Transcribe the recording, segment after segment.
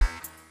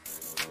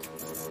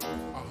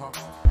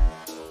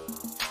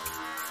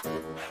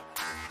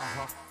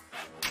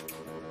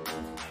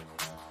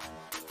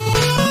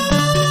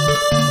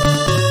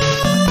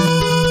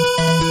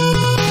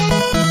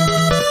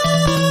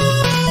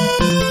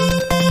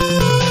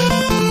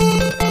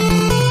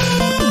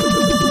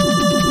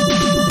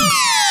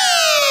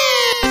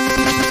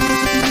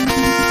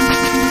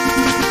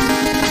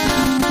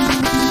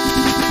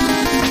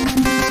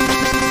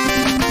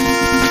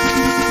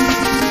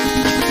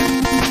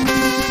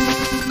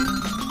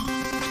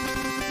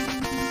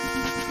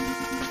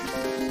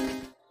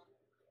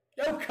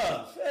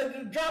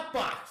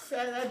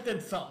that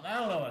did something. I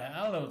don't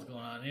know what's going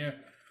on here.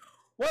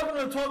 Welcome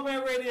to the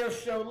Talkman Radio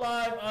Show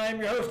Live. I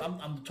am your host.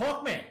 I'm the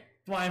Talkman.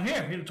 That's why I'm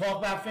here. I'm here to talk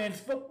about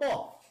fantasy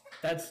football.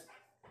 That's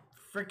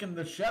freaking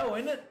the show,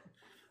 isn't it?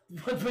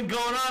 What's been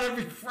going on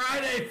every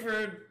Friday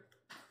for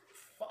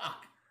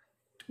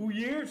 2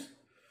 years?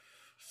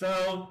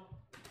 So,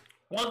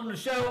 welcome to the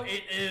show.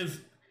 It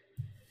is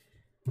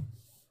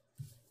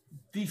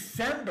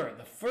December,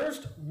 the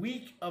first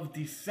week of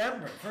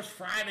December, first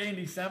Friday in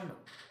December.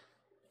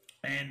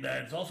 And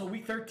it's also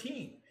week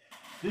 13.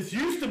 This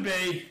used to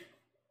be,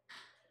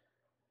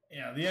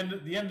 the end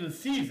of the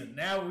season.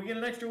 Now we get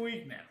an extra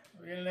week now.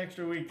 We get an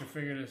extra week to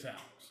figure this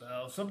out.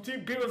 So some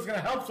people it's going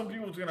to help, some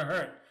people it's going to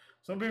hurt.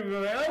 Some people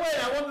are like, oh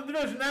wait, I won the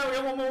division. Now we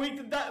got one more week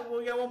to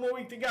we got 1 more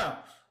week to go.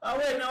 Oh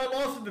wait, now I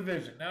lost the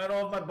division. Now I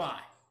don't have my bye.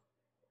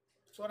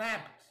 That's what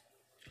happens.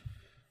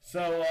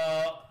 So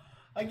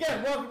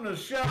again, welcome to the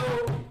show.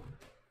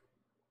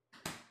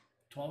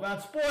 12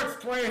 Ounce Sports.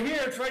 That's why you're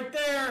here. It's right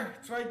there.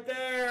 It's right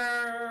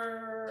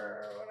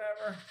there.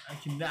 Whatever.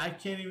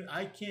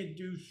 I can't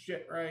do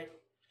shit right.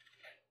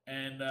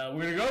 And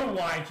we're gonna go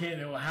to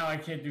how I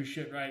can't do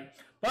shit right.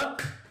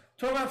 But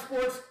 12 Ounce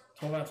Sports,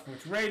 12 Ounce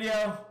Sports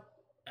Radio,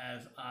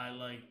 as I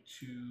like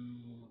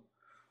to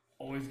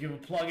always give a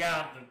plug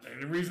out.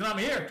 The reason I'm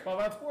here, 12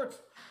 Ounce Sports.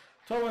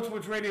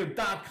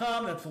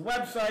 12OunceSportsRadio.com. That's the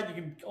website. You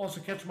can also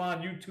catch them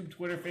on YouTube,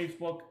 Twitter,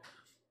 Facebook.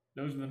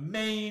 Those are the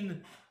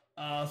main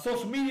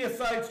social media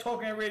sites.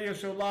 Talking Radio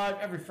Show Live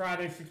every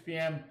Friday, 6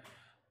 p.m.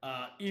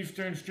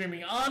 Eastern,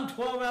 streaming on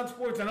 12 Ounce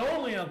Sports and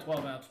only on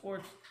 12 Ounce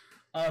Sports.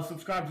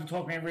 Subscribe to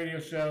Talkman Radio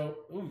Show.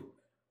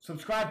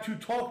 Subscribe to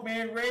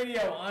Talkman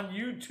Radio on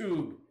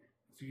YouTube.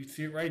 So you can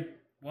see it right.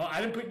 Well, I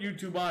didn't put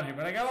YouTube on here,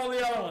 but I got all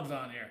the other ones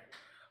on here.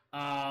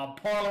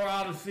 Parler,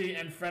 Odyssey,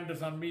 and friend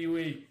us on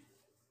MeWe.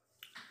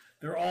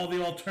 They're all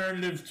the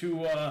alternatives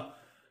to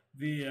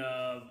the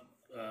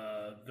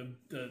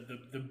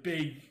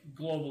big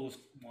globalist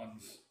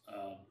ones,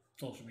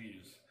 social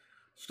medias.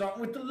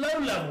 Starting with the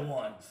low-level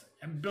ones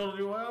and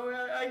building. Well,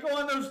 I go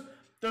on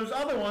those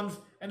other ones,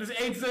 and there's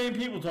 8 zillion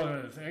people talking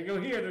about this. I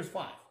go here, there's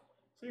 5.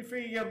 So you figure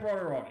you get a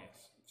broader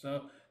audience.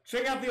 So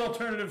check out the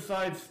alternative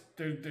sites.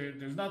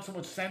 There's not so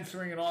much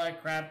censoring and all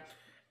that crap.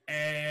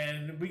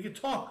 And we can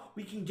talk.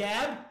 We can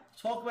gab,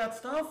 talk about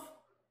stuff,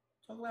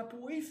 talk about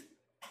boys.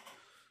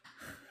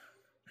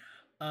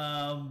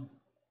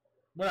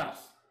 What else?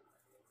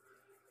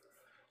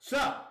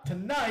 So,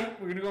 tonight,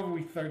 we're going to go over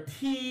week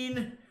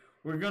 13.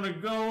 We're going to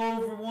go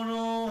over what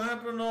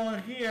happened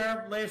on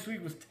here. Last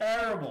week was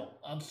terrible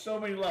on so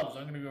many levels.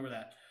 I'm going to go over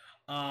that.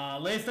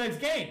 Last night's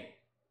game.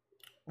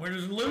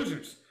 Winners and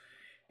losers.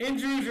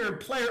 Injuries or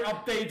player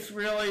updates,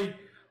 really.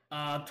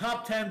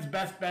 Top 10s,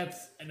 best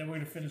bets. And then we're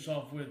going to finish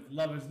off with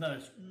Love is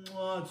Nice.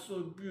 Oh, it's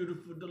so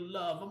beautiful, the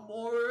love,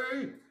 amore.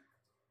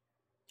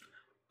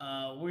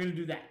 We're going to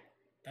do that.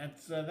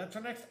 That's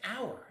our next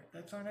hour.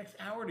 That's our next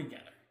hour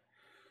together.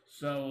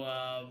 So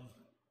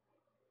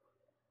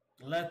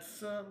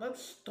let's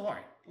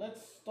start.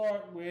 Let's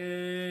start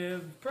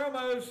with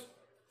promos.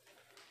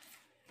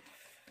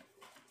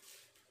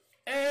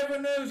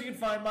 Everyone knows you can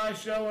find my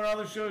show and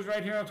other shows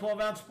right here on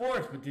 12 Ounce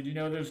Sports. But did you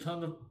know there's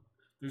tons of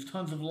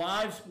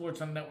live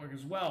sports on the network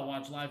as well?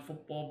 Watch live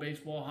football,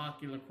 baseball,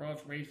 hockey,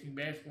 lacrosse, racing,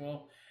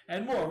 basketball,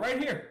 and more right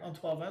here on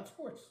 12 Ounce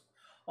Sports.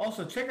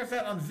 Also, check us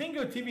out on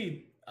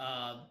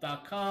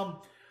ZingoTV.com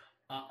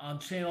on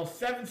channel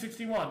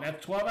 761.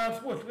 That's 12 Ounce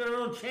Sports. We've got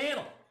our own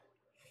channel.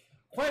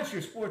 Quench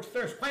your sports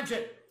thirst. Quench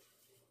it.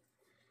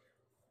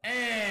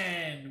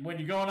 And when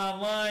you're going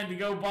online to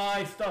go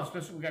buy stuff,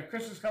 especially we got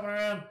Christmas coming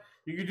around,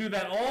 you can do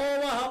that all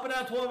while helping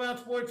out 12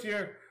 Ounce Sports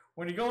here.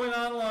 When you're going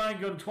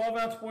online, go to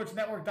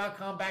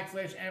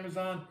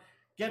 12OunceSportsNetwork.com/Amazon.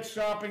 Get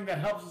shopping. That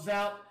helps us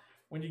out.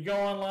 When you go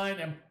online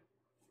and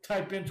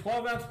type in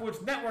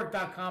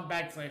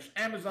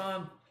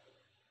 12OunceSportsNetwork.com/Amazon.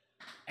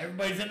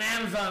 Everybody's in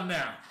Amazon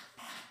now.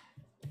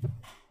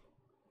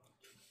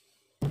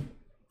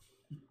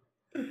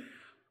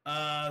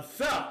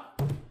 So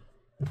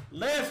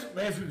last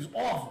week was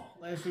awful.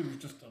 Last week was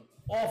just an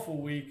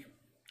awful week.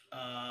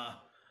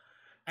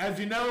 As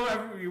you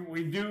know,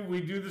 we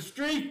do the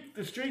streak.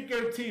 The streak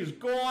goatee is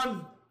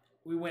gone.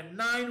 We went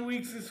 9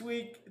 weeks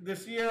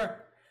this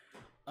year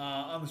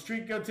on the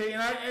streak goatee,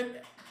 and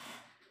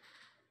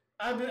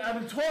I've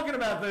been talking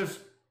about this.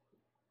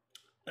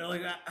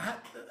 Like,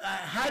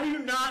 how do you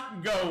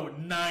not go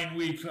 9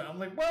 weeks? I'm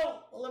like,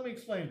 well, let me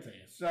explain it to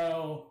you.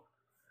 So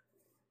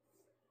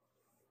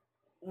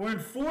we're in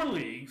 4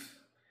 leagues,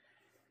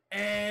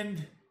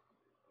 and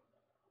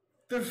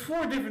there's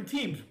 4 different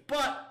teams,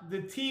 but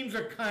the teams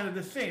are kind of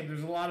the same.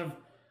 There's a lot of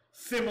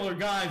similar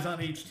guys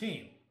on each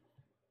team.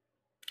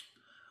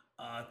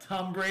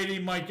 Tom Brady,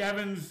 Mike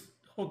Evans,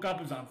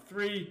 hookup is in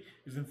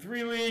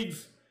 3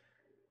 leagues.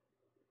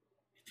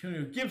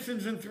 Antonio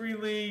Gibson's in 3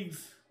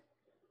 leagues.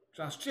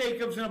 Josh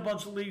Jacobs in a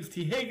bunch of leagues.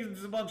 T. Higgins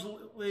in a bunch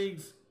of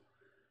leagues.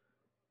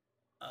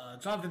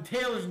 Jonathan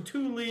Taylor's in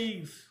 2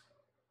 leagues.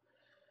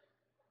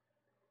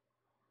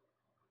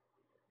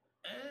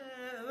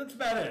 That's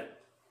about it.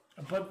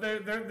 But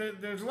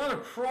there's a lot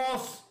of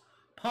cross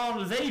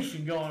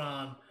pollination going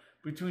on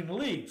between the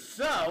leagues.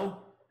 So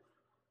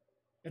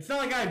it's not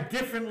like I have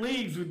different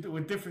leagues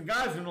with different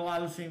guys and a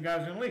lot of the same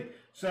guys in the league.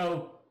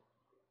 So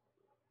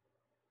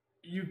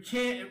you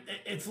can't,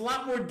 it's a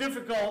lot more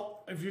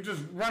difficult if you're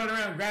just running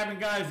around grabbing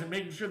guys and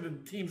making sure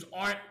that the teams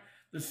aren't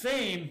the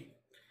same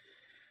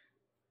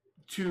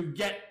to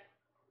get,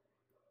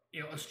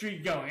 a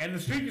streak going. And the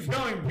streak is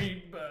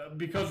going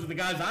because of the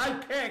guys I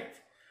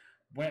picked.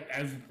 But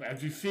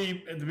as you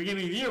see at the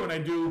beginning of the year when I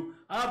do,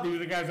 these are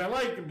the guys I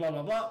like and blah,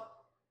 blah, blah.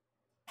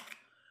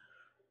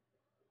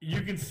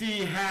 You can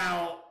see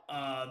how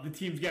the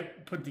teams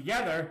get put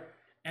together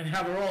and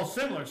how they're all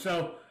similar.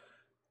 So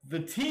the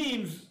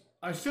teams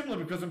are similar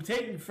because I'm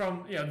taking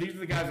from, these are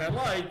the guys I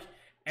like,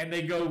 and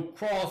they go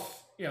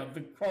cross,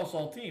 cross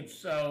all teams.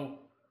 So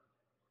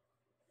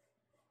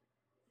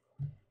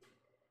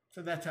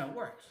that's how it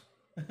works.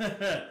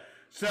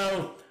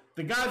 So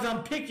the guys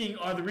I'm picking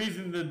are the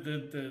reason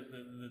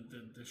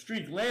the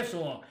streak lasts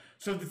so long.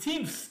 So if the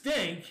teams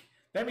stink,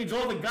 that means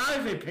all the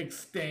guys they pick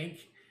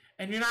stink,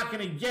 and you're not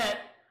going to get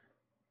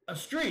a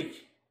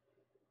streak.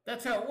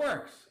 That's how it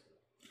works.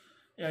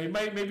 You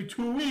might maybe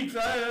 2 weeks,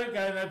 okay,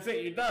 that's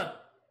it, you're done.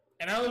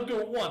 And I only do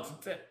it once,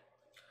 that's it.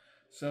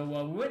 So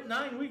we went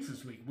 9 weeks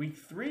this week, week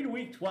 3 to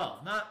week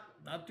 12.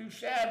 Not too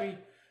shabby.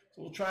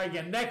 So we'll try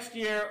again next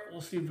year.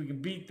 We'll see if we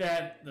can beat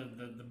that.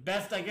 The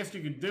best I guess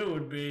you could do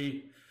would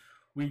be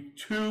week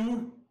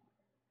 2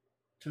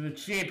 to the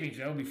championship.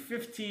 That would be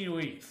 15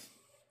 weeks.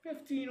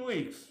 15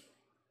 weeks.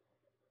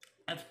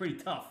 That's pretty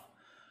tough.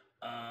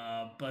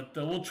 But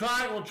we'll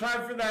try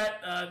for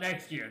that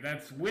next year.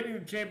 That's winning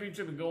the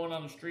championship and going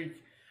on a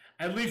streak.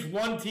 At least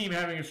one team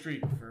having a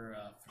streak for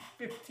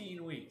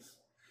 15 weeks.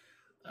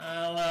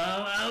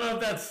 I don't know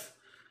if that's,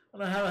 I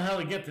don't know how the hell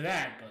to get to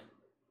that, but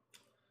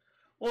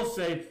we'll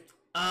see.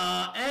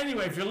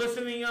 Anyway, if you're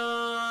listening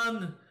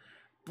on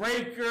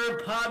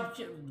Breaker,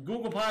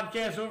 Google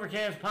Podcasts,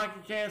 Overcast,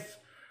 Pocket Casts,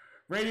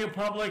 Radio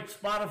Public,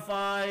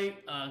 Spotify,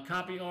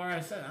 Copy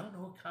RSS. I don't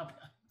know what copy.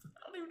 I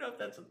don't even know if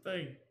that's a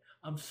thing.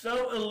 I'm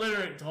so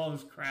illiterate to all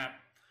this crap.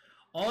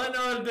 All I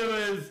know how to do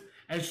is,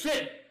 and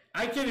shit,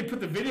 I can't even put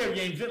the video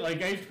games in.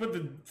 Like, I used to put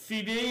the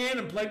CD in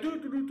and play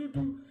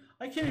do.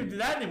 I can't even do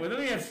that anymore. They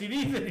don't even have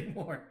CDs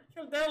anymore.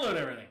 You don't download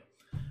everything.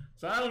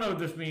 So I don't know what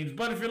this means.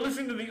 But if you're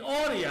listening to the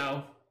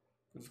audio,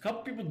 which a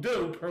couple people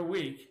do per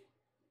week,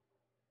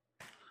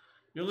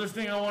 you're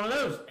listening on one of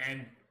those.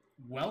 And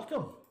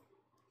welcome.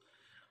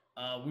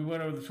 We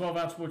went over the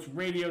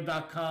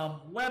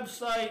 12OunceSportsRadio.com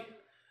website.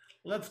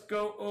 Let's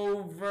go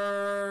over,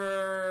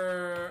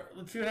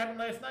 let's see what happened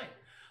last night.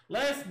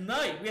 Last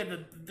night, we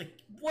had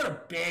what a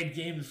bad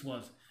game this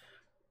was.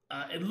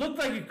 It looked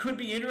like it could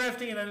be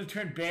interesting, and then it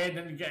turned bad,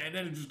 and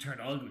then it just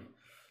turned ugly.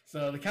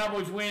 So the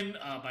Cowboys win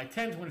by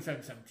 10,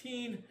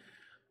 27-17.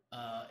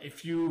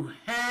 If you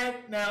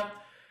had, now,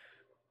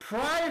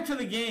 prior to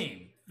the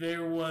game,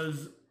 there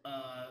was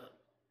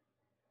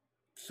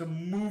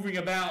some moving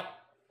about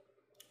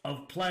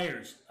of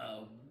players.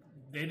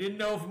 They didn't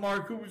know if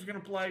Amari Cooper was going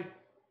to play.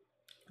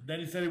 Then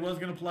he said he was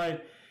going to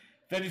play.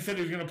 Then he said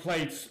he was going to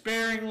play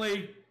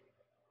sparingly.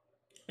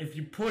 If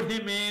you put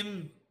him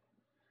in,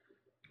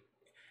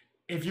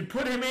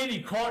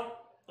 he caught,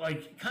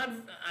 like, kind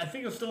of, I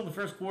think it was still in the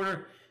first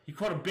quarter, he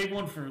caught a big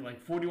one for,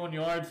 like, 41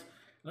 yards.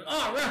 Like,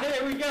 oh, right,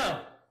 there we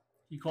go.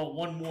 He caught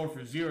one more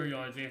for 0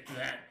 yards after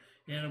that.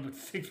 He ended up with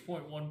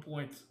 6.1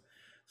 points.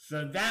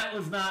 So that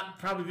was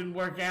probably didn't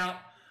work out.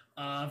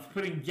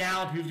 Putting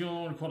Gallup, he was the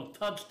only one who caught a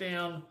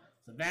touchdown.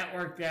 So that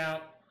worked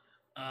out.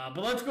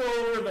 But let's go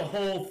over the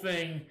whole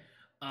thing.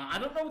 I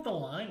don't know what the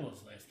line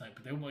was last night,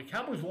 but the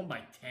Cowboys won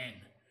by 10.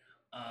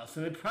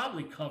 So they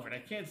probably covered. I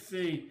can't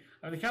see.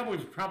 I mean, the Cowboys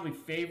were probably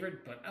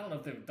favored, but I don't know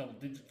if they were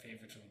double-digit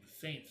favorites over the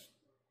Saints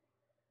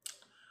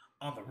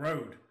on the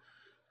road.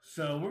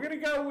 So we're going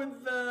to go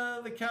with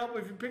the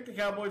Cowboys. If you pick the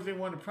Cowboys, they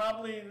won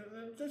probably,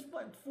 just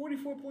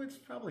 44 points,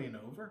 probably an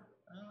over.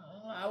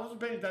 I wasn't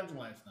paying attention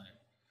last night.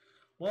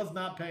 Was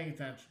not paying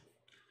attention.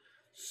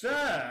 So,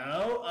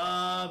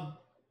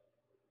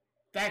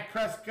 Dak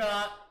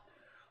Prescott,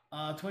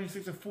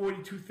 26 of 40,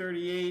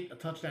 238, a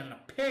touchdown and a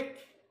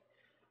pick.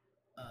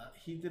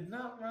 He did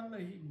not run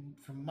and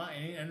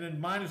then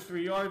minus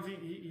 3 yards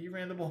he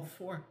ran the ball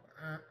for.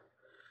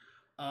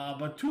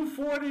 But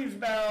 240 is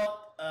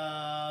about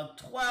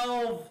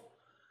 12.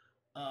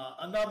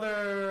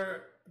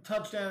 Another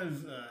touchdown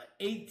is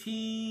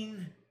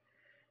 18.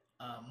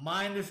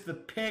 Minus the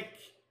pick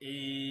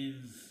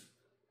is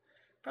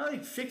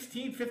probably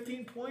 16,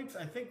 15 points.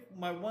 I think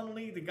my one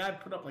league, the guy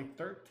put up like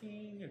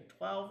 13 or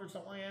 12 or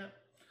something like that.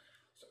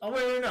 So, oh,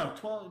 wait, no,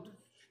 12,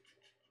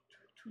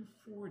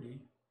 240.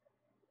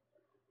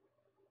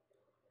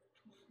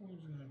 240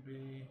 is going to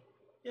be,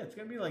 yeah, it's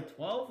going to be like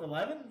 12,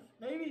 11,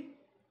 maybe?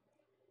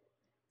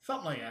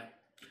 Something like that.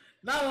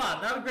 Not a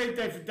lot. Not a great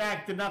day for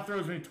Dak. Did not throw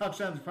as many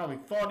touchdowns as probably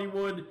thought he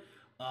would.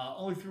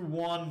 Only threw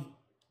one.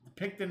 The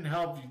pick didn't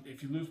help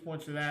if you lose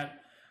points for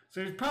that.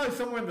 So he's probably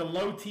somewhere in the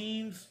low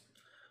teens.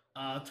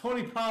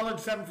 Tony Pollard,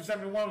 7 for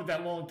 71 with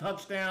that long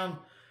touchdown.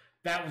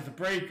 That was the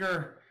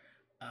breaker.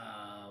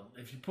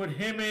 If you put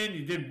him in,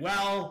 you did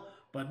well,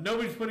 but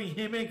nobody's putting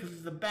him in because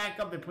he's the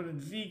backup. They put in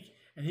Zeke,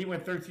 and he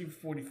went 13 for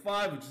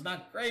 45, which is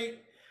not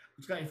great.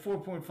 It's got you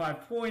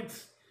 4.5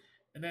 points.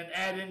 And then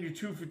add in your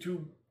 2 for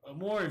 2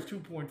 more is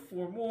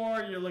 2.4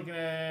 more. You're looking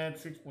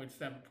at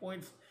 6.7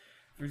 points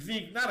for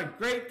Zeke. Not a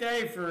great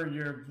day for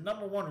your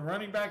number one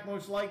running back,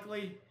 most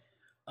likely.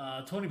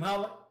 Tony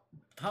Pollard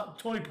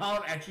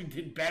actually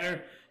did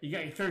better. You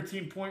got your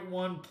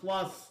 13.1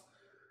 plus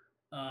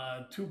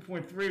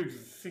 2.3, which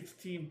is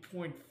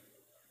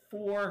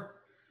 16.4.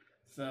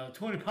 So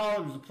Tony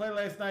Pollard was a play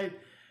last night.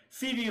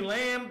 CeeDee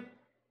Lamb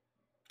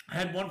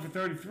had 1 for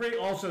 33,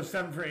 also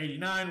 7 for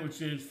 89,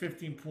 which is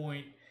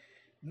 15.9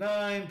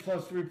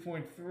 plus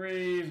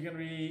 3.3 is going to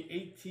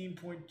be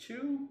 18.2.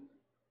 Am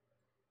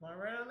I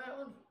right on that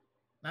one?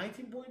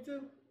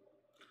 19.2?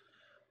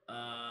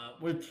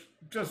 Which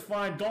just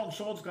fine. Dalton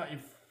Schultz got you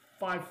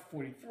 5 for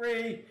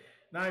 43,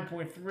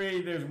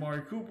 9.3. There's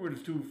Amari Cooper,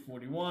 it's 2 for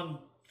 41.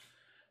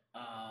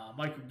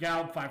 Michael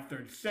Gallup, 5 for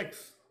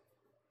 36,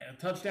 and a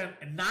touchdown,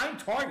 and 9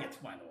 targets,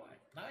 by the way.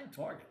 9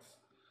 targets.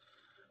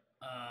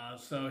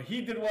 So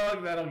he did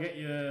well. That'll get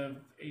you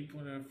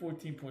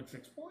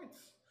 14.6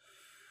 points.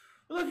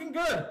 Looking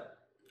good.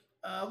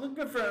 Looking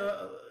good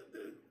for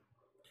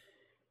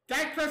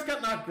Dak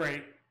Prescott, not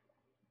great.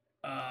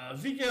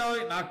 Zeke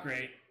Elliott, not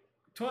great.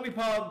 Tony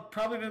Pollard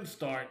probably didn't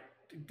start.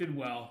 Did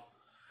well.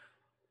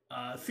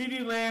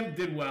 CeeDee Lamb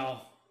did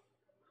well.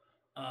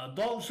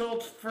 Dalton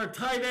Schultz for a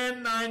tight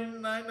end,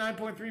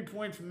 9.3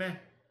 points, meh.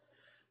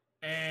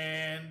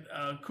 And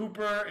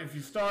Cooper, if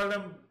you started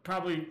him,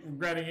 probably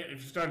regretting it.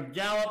 If you started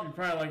Gallup, you're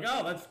probably like,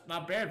 oh, that's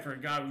not bad for a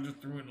guy who just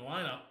threw in the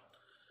lineup.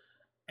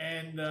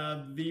 And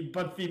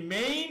the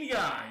main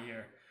guy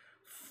here,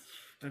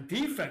 the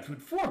defense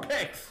with 4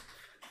 picks,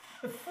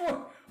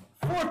 four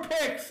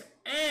picks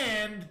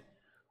and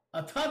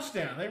a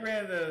touchdown. They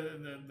ran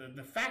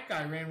the fat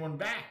guy ran one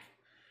back.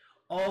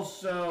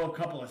 Also a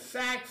couple of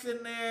sacks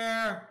in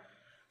there.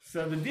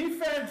 So the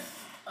defense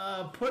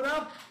put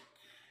up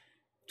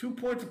 2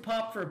 points a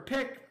pop for a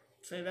pick.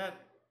 Say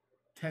that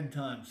 10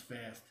 times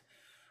fast.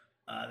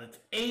 That's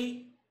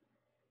 8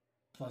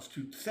 plus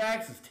 2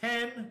 sacks is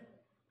 10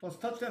 plus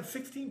touchdown,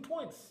 16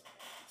 points.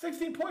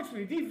 16 points for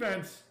your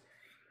defense.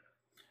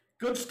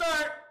 Good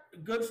start.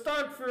 Good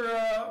start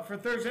for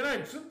Thursday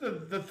night. So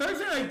the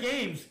Thursday night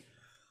games,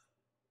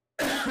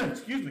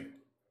 excuse me.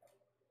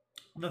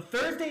 The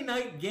Thursday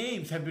night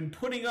games have been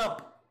putting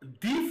up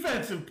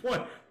defensive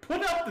points.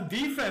 Put up the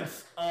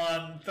defense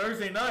on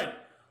Thursday night.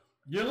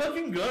 You're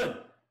looking good.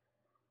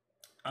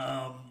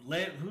 Last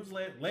week was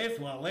a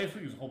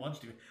whole bunch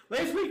of defense.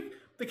 Last week,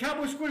 the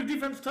Cowboys scored a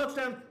defense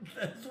touchdown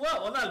as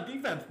well. Well, not a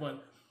defense,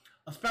 but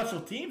a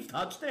special teams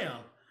touchdown.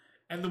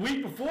 And the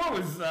week before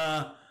was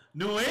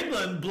New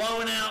England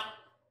blowing out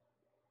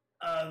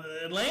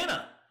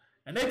Atlanta.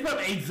 And they put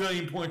up 8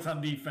 zillion points on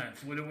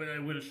defense with a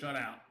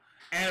shutout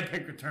and a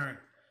pick return.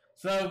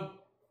 So,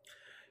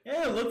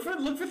 yeah, look for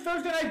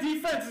Thursday night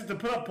defenses to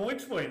put up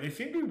points for you. They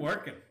seem to be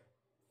working.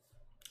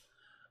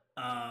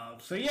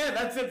 So yeah,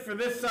 that's it for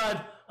this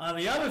side. On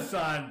the other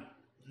side,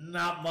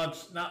 not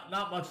much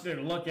there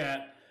to look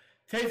at.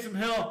 Taysom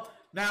Hill.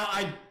 Now,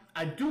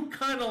 I do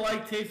kind of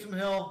like Taysom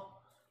Hill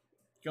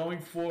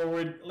going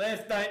forward.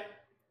 Last night,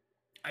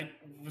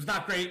 was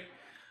not great.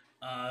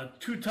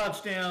 2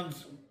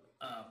 touchdowns,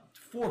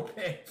 4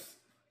 picks.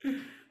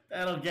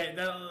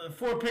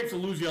 4 picks will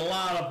lose you a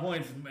lot of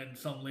points in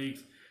some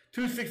leagues.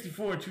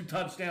 264 and 2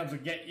 touchdowns will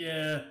get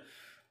you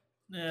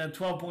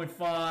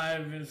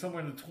 12.5 and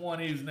somewhere in the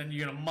 20s, and then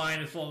you're going to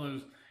minus all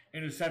those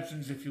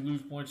interceptions if you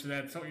lose points to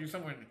that. So you're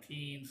somewhere in the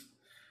teens.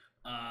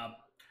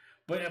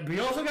 But he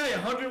also got you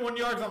 101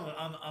 yards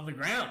on the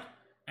ground.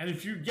 And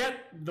if you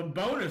get the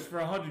bonus for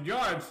 100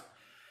 yards,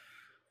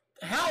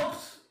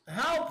 helps.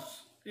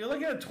 You're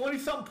looking at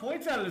 20-something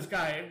points out of this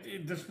guy,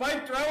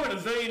 despite throwing a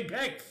zillion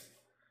picks.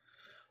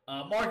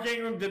 Mark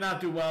Ingram did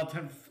not do well,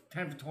 10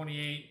 for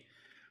 28.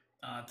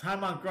 Ty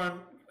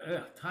Montgomery,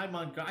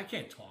 I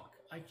can't talk.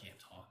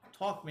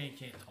 Talk man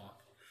can't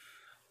talk.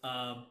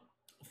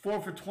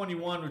 4 for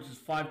 21, which is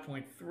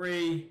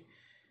 5.3.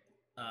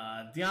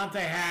 Deontay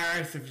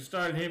Harris, if you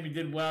started him, you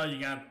did well. You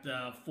got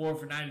 4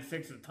 for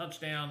 96 and a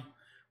touchdown,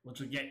 which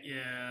will get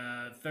you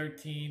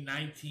 13,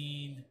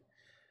 19.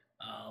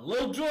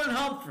 Little Jordan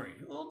Humphrey.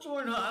 I don't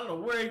know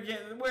where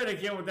they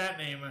came with that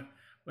name,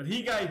 but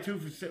he got you 2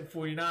 for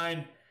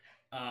 49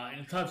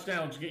 and a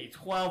touchdown, which will get you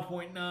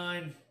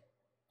 12.9.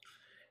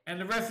 And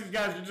the rest of these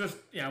guys are just,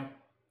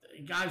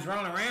 guys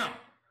running around.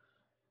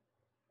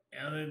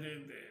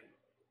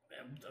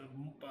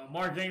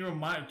 Mark Ingram,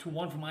 1 for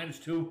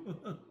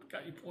 -2.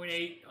 Got you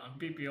 0.8 on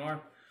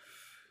PPR.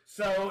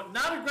 So,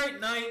 not a great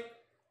night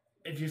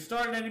if you're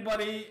starting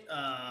anybody,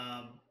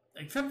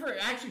 except for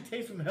actually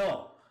Taysom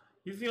Hill.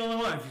 He's the only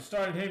one. If you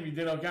started him, you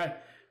did okay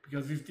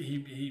because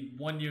he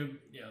won you.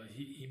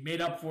 He made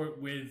up for it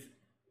with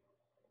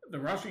the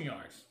rushing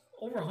yards,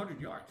 over 100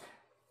 yards.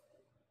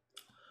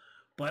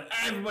 But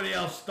everybody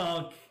else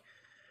stunk.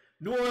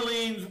 New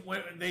Orleans,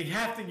 they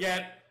have to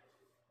get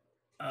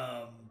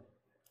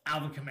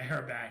Alvin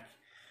Kamara back.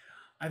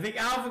 I think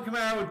Alvin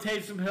Kamara with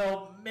Taysom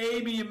Hill,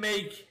 maybe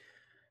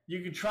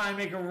you could try and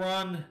make a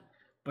run,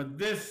 but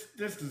this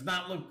does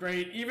not look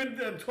great. Even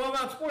the 12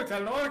 Out Sports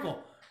had an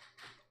article.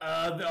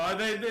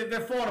 They're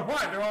falling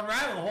apart. They're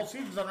unraveling. The whole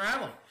season's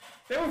unraveling.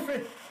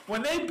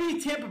 When they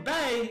beat Tampa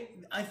Bay,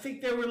 I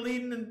think they were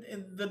leading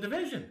in the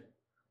division.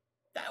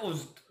 That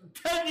was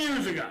 10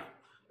 years ago.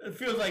 It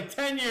feels like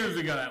 10 years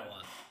ago that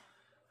was.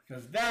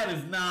 Because that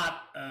is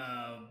not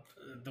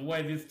the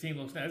way this team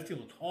looks now. This team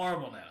looks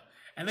horrible now.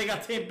 And they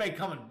got Tampa Bay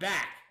coming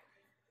back.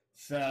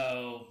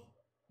 So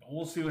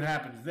we'll see what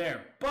happens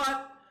there.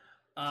 But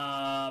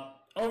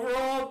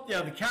overall,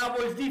 yeah, the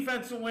Cowboys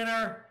defense a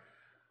winner.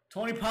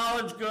 Tony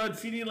Pollard's good.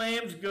 CeeDee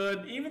Lamb's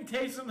good. Even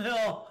Taysom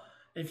Hill,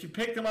 if you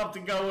picked him up to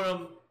go with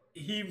him,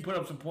 he even put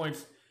up some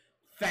points,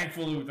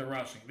 thankfully, with the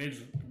rushing. They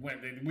just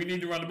went, we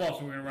need to run the ball,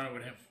 so we're going to run it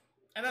with him.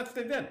 And that's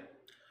what they did.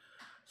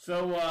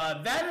 So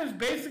that is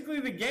basically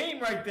the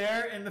game right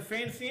there and the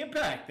fantasy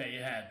impact that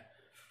you had.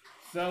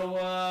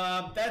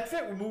 So that's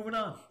it. We're moving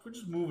on. We're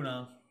just moving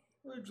on.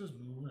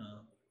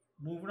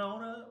 Moving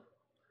on up.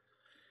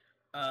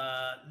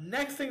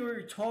 Next thing we're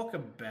going to talk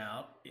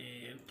about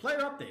is player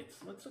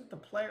updates. Let's look at the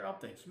player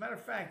updates. As a matter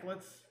of fact,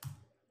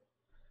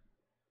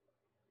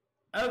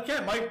 okay,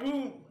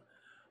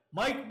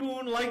 Mike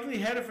Boone likely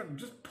headed for,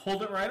 just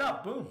pulled it right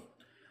up, boom.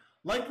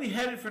 Likely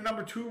headed for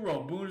number 2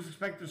 role. Boone is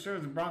expected to serve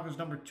as the Broncos'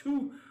 number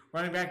 2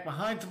 running back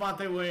behind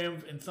Javonte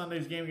Williams in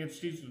Sunday's game against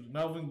the Chiefs, with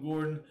Melvin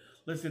Gordon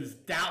listed as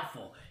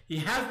doubtful. He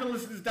has been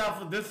listed as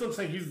doubtful. This looks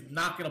like he's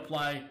not going to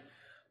play.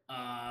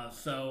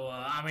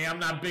 I mean, I'm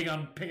not big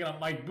on picking up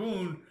Mike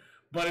Boone,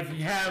 but if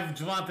you have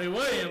Javonte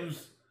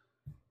Williams,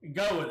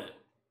 go with it.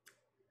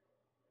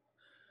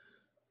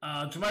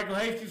 JaMycal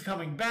Hasty's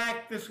coming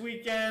back this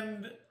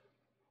weekend.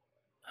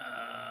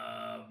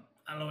 I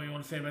don't know what you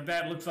want to say about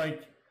that. It looks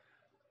like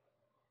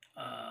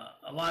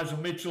Elijah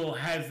Mitchell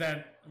has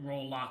that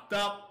role locked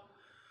up.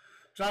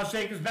 Josh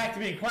Jacobs back to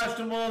being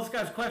questionable. This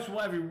guy's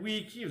questionable every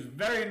week. He is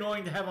very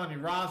annoying to have on your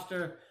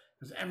roster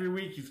because every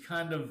week he's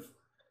kind of,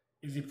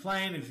 is he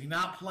playing? Is he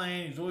not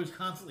playing? He's always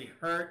constantly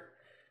hurt.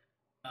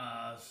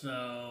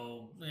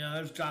 So,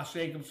 there's Josh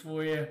Jacobs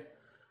for you.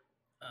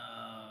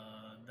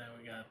 Then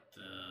we got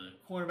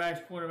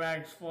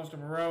cornerbacks, Foster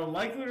Moreau.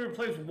 Likely to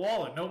replace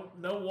Waller. No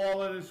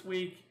Waller this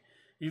week.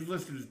 He's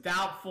listed as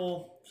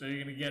doubtful. So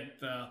you're going to get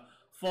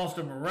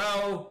Foster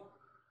Moreau.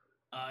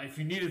 If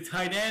you need a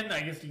tight end,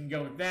 I guess you can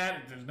go with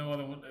that. If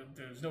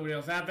there's nobody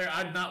else out there.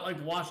 I'd not like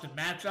the Washington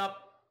matchup.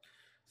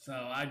 So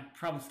I'd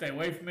probably stay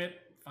away from it.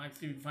 See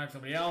if you can find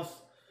somebody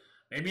else.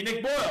 Maybe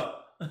Nick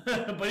Boyle.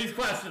 But he's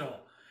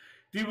questionable.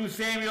 Deebo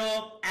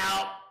Samuel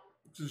out.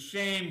 It's a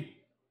shame.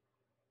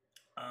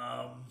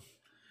 I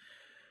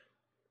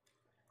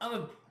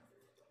wanted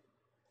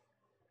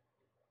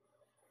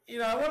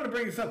to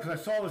bring this up because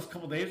I saw this a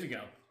couple days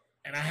ago.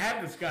 And I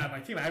had this guy on my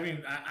team. I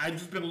mean, I've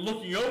just been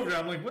looking over it.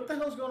 I'm like, what the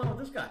hell's going on with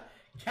this guy?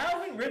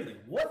 Calvin Ridley.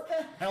 What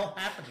the hell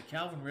happened to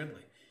Calvin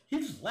Ridley? He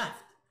just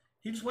left.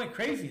 He just went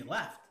crazy and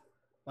left.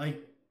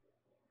 Like,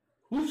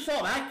 who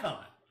saw that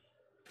coming?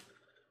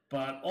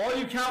 But all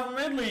you Calvin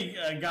Ridley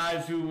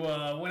guys who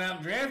went out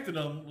and drafted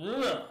him,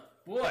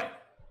 boy.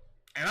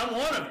 And I'm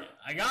one of you.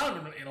 I got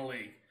him in a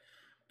league.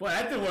 Boy,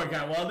 that didn't work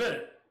out well, did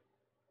it?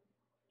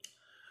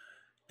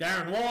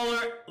 Darren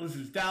Waller, this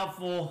is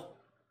doubtful.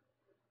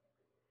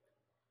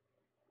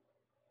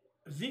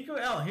 Ezekiel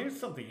Elliott, here's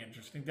something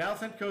interesting.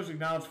 Dallas head coach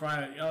acknowledged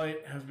Friday that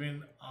Elliott has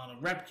been on a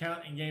rep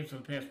count in games for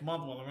the past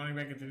month while the running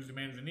back continues to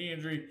manage a knee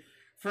injury.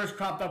 First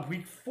cropped up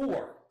week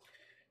 4.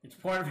 It's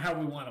part of how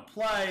we want to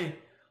play.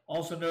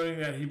 Also noting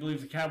that he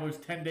believes the Cowboys'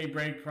 10-day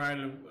break prior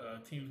to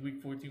team's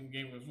week 14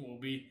 game will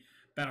be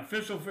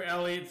beneficial for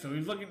Elliott. So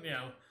he's looking,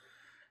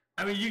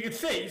 I mean, you can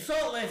see, you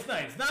saw it last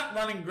night. It's not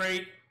running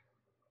great.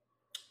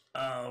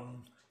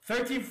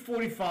 13 for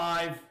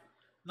 45,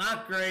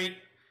 not great.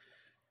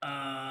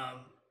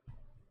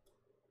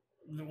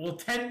 Well,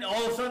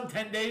 all of a sudden,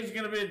 10 days is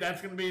going to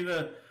be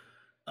the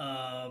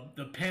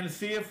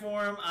panacea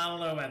for him. I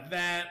don't know about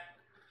that.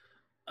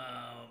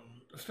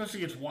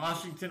 Especially against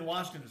Washington.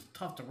 Washington is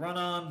tough to run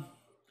on.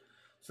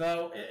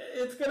 So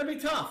it's going to be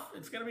tough.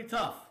 It's going to be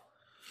tough.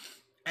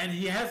 And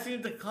he has seen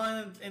a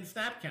decline in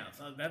snap counts.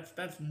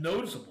 That's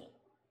noticeable.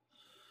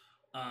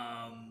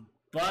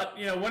 But,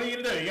 what are you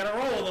going to do? You got to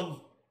roll with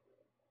him.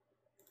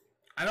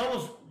 I'd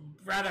almost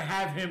rather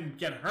have him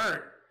get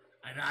hurt.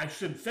 And I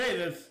should say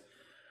this,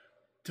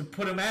 to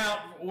put him out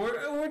or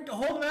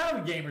hold him out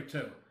of a game or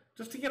two.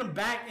 Just to get him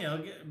back,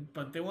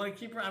 but they want to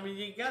keep him. I mean,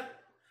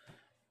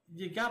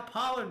 you got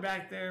Pollard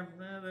back there.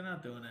 They're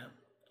not doing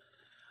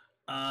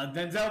that.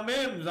 Denzel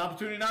Mims,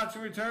 opportunity not to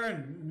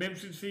return. Mims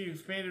should see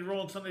expanded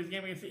role in Sunday's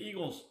game against the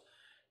Eagles.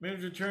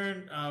 Mims'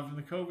 return from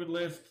the COVID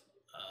list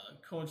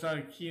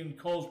coincided with Keelan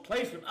Cole's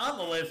placement on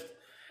the list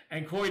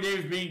and Corey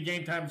Davis being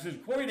game time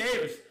decision. Corey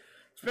Davis,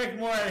 expect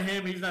more out of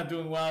him. He's not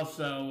doing well.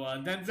 So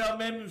Denzel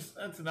Mims,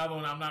 that's another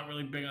one. I'm not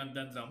really big on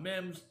Denzel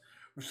Mims.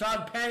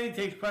 Rashad Penny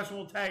takes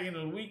questionable tag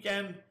into the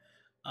weekend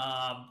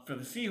for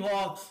the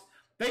Seahawks.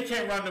 They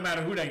can't run no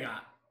matter who they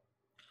got.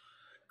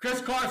 Chris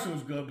Carson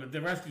was good, but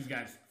the rest of these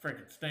guys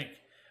freaking stink.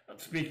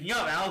 Speaking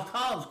of, Alex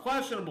Collins,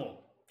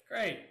 questionable.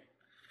 Great.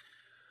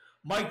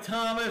 Mike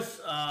Thomas,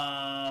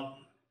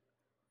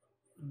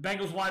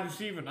 Bengals wide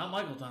receiver, not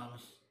Michael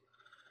Thomas.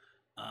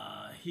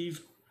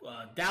 He's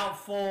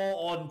doubtful.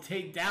 Auden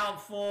Tate,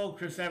 doubtful.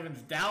 Chris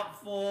Evans,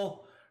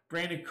 doubtful.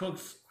 Brandon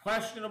Cooks,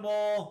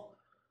 questionable.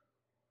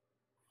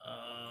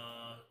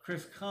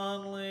 Chris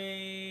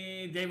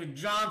Conley, David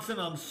Johnson,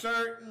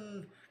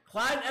 uncertain.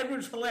 Clyde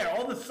Edwards-Helaire,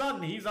 all of a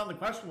sudden, he's on the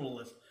questionable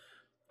list.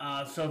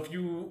 So if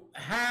you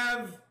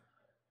have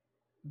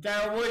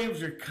Darrell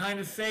Williams, you're kind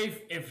of safe.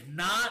 If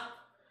not,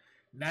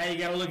 now you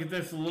got to look at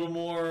this a little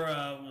more,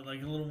 what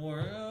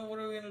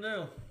are we going to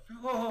do?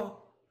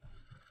 Oh.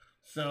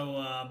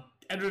 So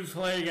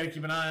Edwards-Helaire, you got to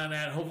keep an eye on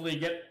that. Hopefully you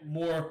get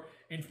more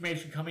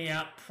information coming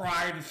out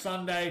prior to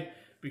Sunday,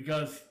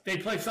 because they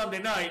play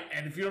Sunday night,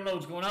 and if you don't know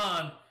what's going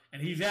on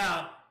and he's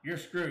out, you're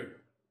screwed.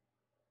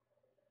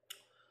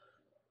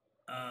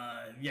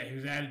 He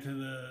was added to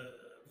the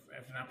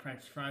after not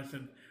practice Friday.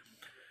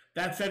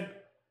 That said,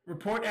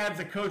 report adds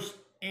that Coach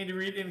Andy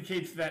Reid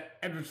indicates that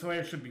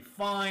Edwards-Helaire should be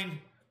fine.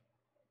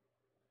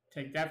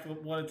 Take that for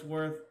what it's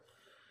worth.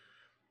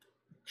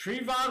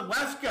 Trevon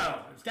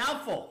Wesco is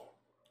doubtful.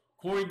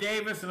 Corey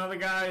Davis, another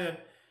guy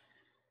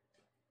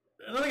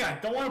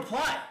don't want to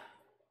play.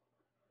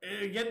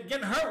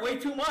 Getting hurt way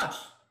too much.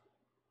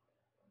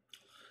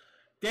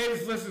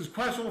 Davis listed as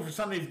questionable for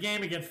Sunday's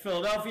game against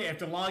Philadelphia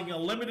after logging a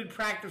limited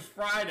practice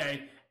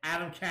Friday.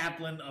 Adam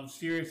Kaplan of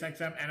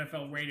SiriusXM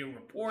NFL Radio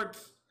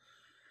reports.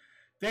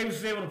 Davis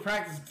was able to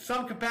practice in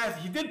some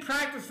capacity. He did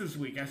practice this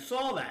week. I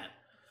saw that.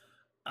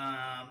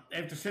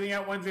 After sitting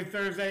out Wednesday,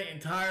 Thursday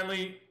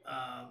entirely,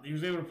 he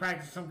was able to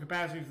practice in some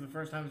capacity for the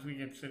first time this week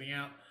after sitting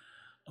out.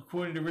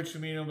 According to Rich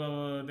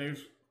Cimino, Davis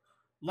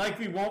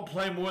likely won't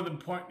play more than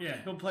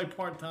he'll play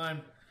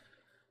part-time.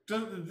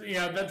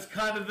 That's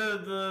kind of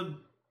the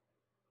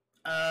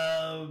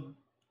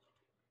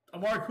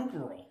Amari Cooper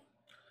role.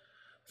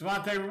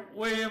 Javonte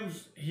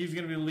Williams, he's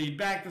going to be the lead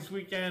back this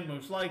weekend,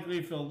 most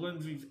likely. Phil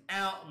Lindsay's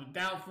out with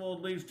doubtful.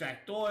 Leaves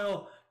Jack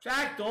Doyle.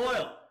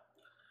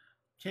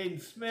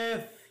 Caden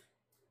Smith.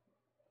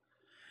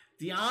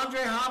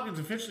 DeAndre Hopkins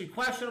officially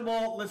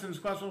questionable. Listed as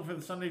questionable for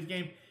the Sunday's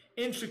game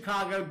in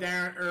Chicago.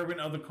 Darren Urban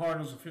of the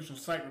Cardinals official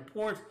site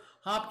reports.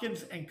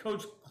 Hopkins and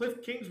coach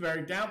Cliff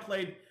Kingsbury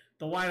downplayed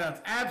the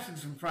wideout's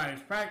absence from Friday's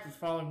practice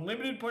following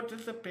limited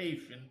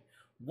participation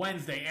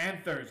Wednesday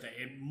and Thursday.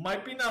 It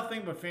might be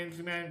nothing, but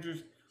fantasy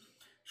managers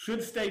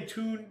should stay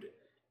tuned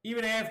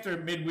even after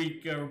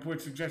midweek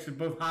reports suggested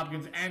both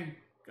Hopkins and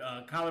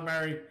Kyler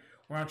Murray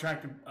were on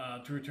track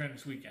to return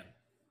this weekend.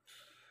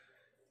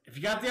 If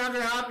you got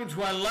DeAndre Hopkins,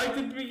 who I liked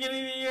at the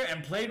beginning of the year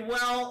and played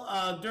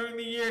well during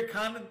the year,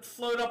 kind of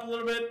slowed up a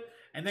little bit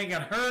and then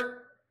got hurt,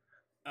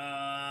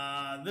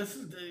 this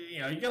is, you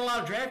get a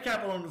lot of draft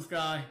capital on this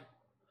guy.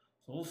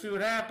 So we'll see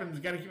what happens.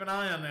 Got to keep an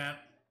eye on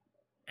that.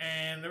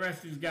 And the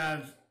rest of these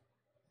guys,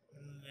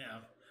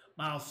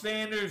 Miles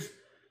Sanders,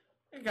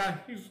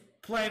 he's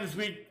playing this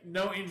week,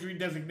 no injury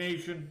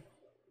designation.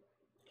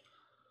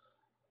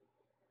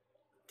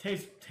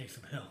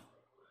 Taysom Hill.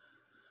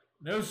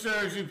 No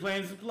surgery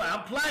plans to play.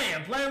 I'm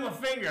playing my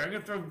finger. I'm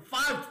going to throw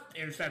 5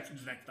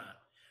 interceptions next time.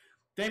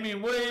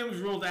 Damian Williams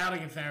ruled out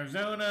against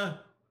Arizona.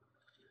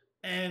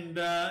 And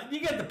you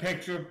get the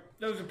picture.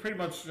 Those are pretty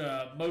much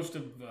most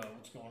of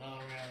what's going on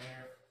around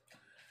here.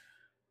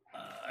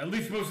 At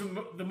least most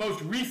of the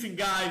most recent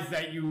guys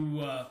that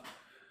you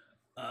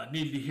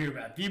need to hear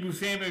about. Deebo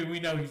Samuel, we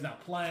know he's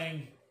not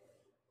playing.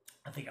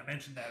 I think I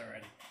mentioned that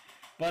already.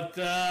 But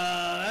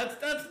that's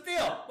the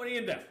deal. What are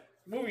you going to do?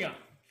 Moving on.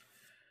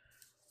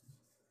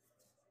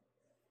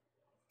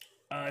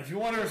 If you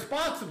want to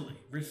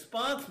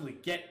responsibly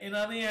get in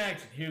on the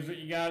action, here's what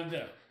you got to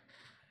do.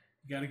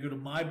 You got to go to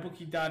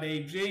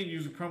mybookie.ag and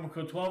use the promo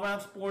code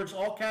 12OunceSports,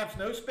 all caps,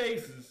 no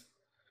spaces,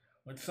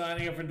 when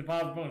signing up for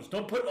deposit bonus.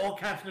 Don't put all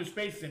caps, no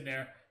spaces in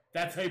there.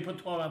 That's how you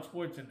put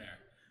 12OunceSports in there.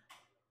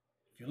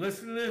 If you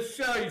listen to this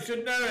show, you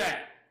should know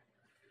that.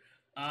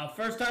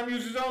 First-time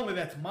users only.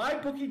 That's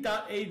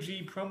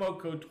mybookie.ag, promo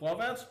code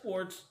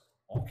 12OunceSports,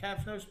 all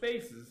caps, no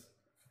spaces.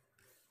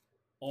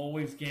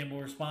 Always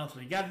gamble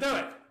responsibly. You got to do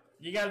it.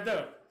 You got to do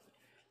it.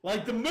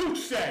 Like the Mooch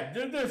said,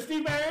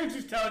 Steve Arians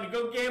is telling you,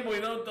 go gamble.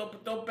 You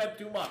don't bet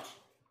too much.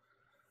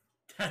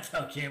 That's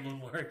how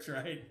gambling works,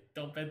 right?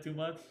 Don't bet too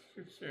much.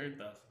 Sure it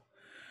does.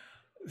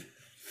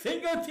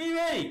 Zingo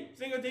TV.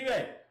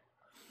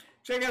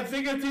 Check out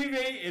Zingo TV.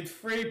 It's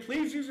free.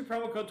 Please use the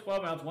promo code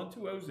 12ounce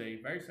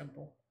 12OZ. Very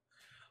simple.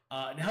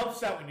 It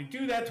helps out when you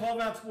do that.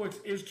 12 Ounce Sports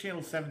is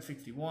channel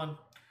 761,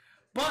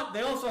 but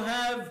they also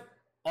have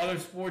other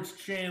sports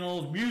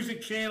channels,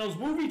 music channels,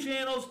 movie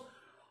channels.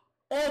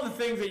 All the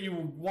things that you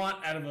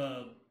want out of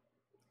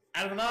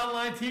an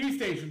online TV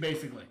station,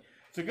 basically.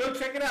 So go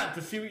check it out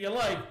to see what you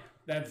like.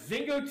 That's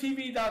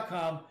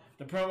zingotv.com.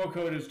 The promo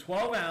code is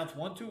 12ounce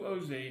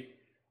 12OZ.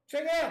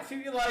 Check it out, see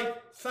what you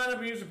like. Sign up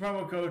and use the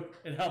promo code.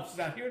 It helps us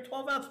out here at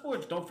 12 Ounce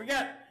Sports. Don't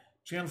forget,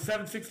 channel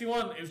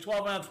 761 is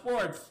 12 Ounce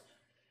Sports.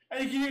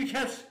 And you can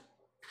catch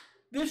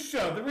this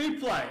show, the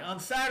replay, on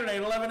Saturday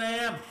at 11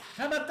 a.m.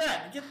 How about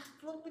that? You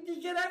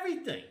get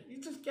everything. You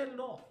just get it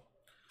all.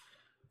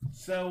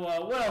 So,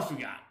 what else we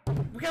got?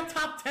 We got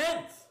top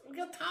 10s.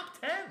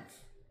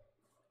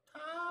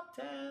 Top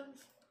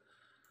 10s.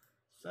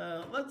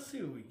 So, let's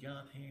see what we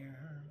got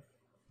here.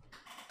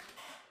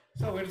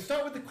 So, we're going to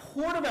start with the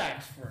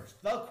quarterbacks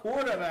first. The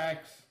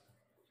quarterbacks.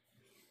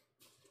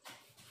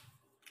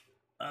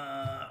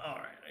 All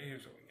right,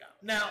 here's what we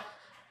got. Now,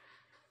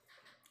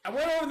 I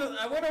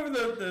went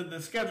over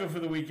the schedule for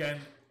the weekend.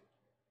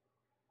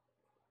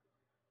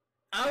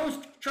 I was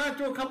trying to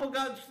throw a couple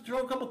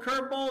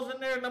curveballs in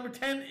there. Number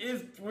 10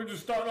 is, we're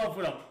just starting off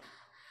with a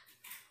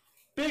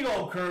big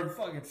old curve,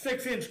 fucking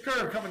 6-inch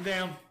curve coming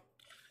down.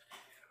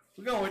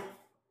 We're going,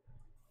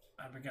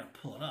 I gotta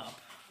pull it up.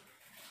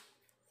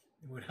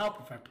 It would help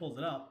if I pulled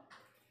it up.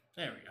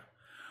 There we go.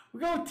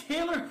 We're going with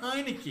Taylor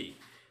Heinicke.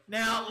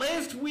 Now,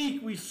 last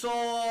week we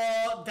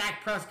saw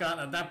Dak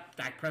Prescott. Now,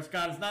 Dak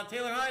Prescott is not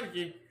Taylor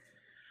Heinicke.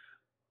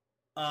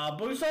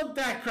 But we saw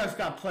Dak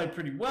Prescott play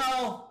pretty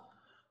well.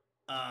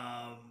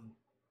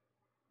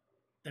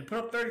 They put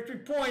up 33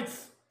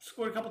 points,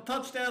 scored a couple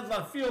touchdowns, a lot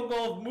of field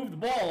goals, moved the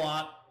ball a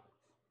lot,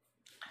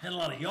 had a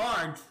lot of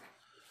yards.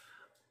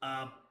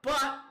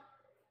 But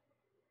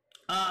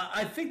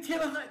I think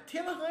Taylor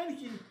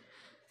Heinicke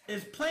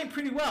is playing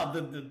pretty well.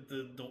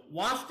 The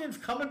Washington's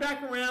coming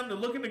back around. They're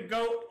looking to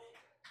go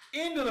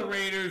into the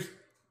Raiders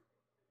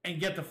and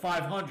get to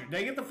 500.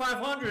 They get to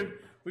 500,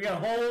 we got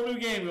a whole new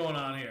game going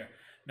on here.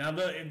 Now,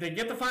 if they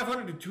get to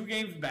 500, they're 2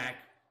 games back.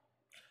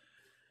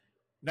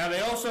 Now,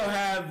 they also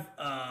have,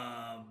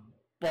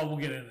 well, we'll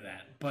get into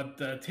that. But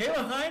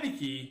Taylor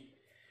Heinicke,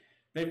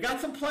 they've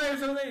got some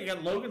players over there. You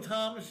got Logan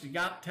Thomas. You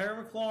got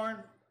Terry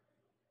McLaurin.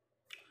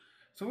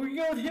 So we're going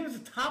to go with him as a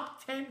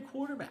top 10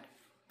 quarterback.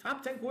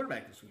 Top 10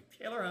 quarterback this week,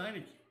 Taylor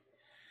Heinicke.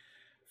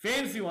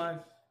 Fantasy-wise,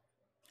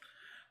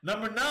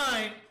 number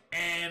 9,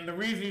 and the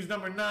reason he's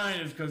number 9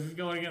 is because he's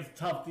going against a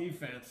tough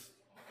defense.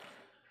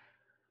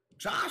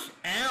 Josh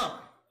Allen.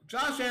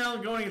 Josh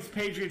Allen going against the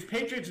Patriots.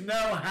 Patriots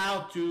know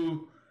how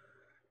to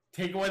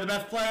take away the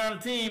best player on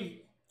the team,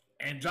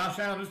 and Josh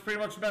Allen is pretty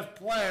much the best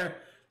player,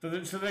 so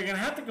they're going to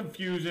have to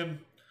confuse him.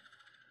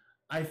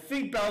 I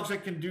think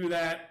Belichick can do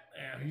that.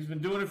 He's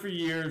been doing it for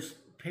years.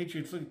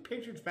 Patriots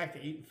back to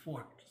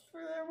 8-4.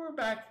 We're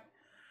back.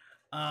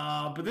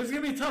 But this is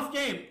going to be a tough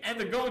game, and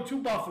they're going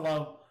to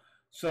Buffalo.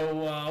 So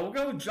we'll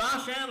go with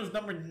Josh Allen as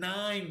number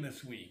 9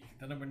 this week,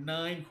 the number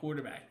 9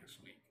 quarterback this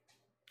week.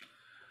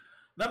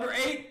 Number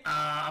 8,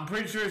 I'm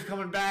pretty sure he's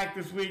coming back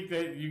this week.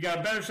 That you got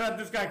a better shot at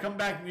this guy coming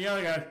back than the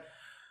other guys.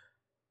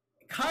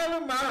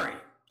 Kyler Murray.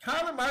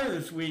 Kyler Murray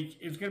this week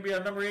is going to be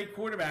our number 8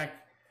 quarterback.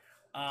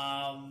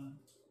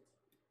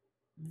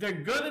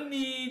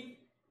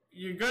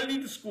 You're gonna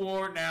need to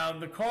score. Now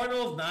the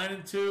Cardinals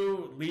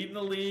 9-2, leading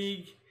the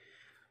league.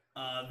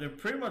 They're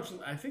pretty much.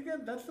 I think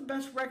that's the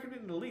best record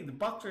in the league. The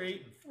Bucs are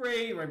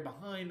 8-3, right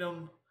behind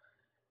them.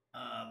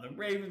 The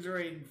Ravens are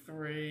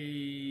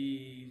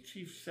 8-3.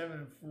 Chiefs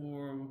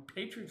 7-4.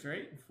 Patriots are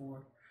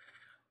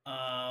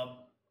 8-4.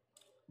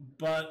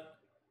 But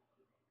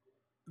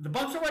the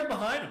Bucs are right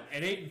behind them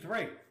at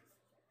 8-3.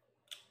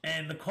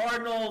 And the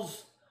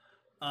Cardinals,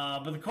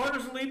 but the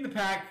Cardinals are leading the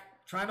pack,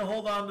 trying to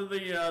hold on to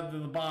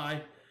the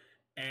bye,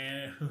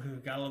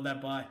 and gotta love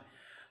that bye.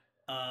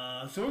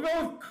 So we're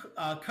going with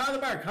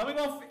Kyler Murray coming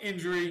off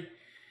injury.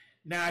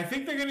 Now I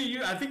think I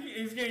think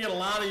he's gonna get a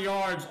lot of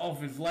yards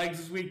off his legs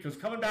this week because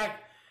coming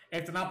back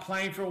after not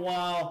playing for a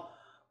while,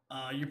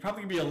 you're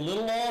probably gonna be a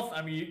little off.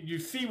 I mean, you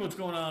see what's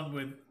going on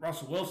with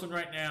Russell Wilson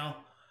right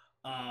now.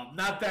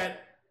 Not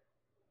that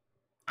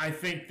I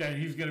think that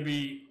he's gonna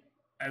be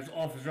as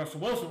off as Russell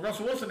Wilson.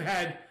 Russell Wilson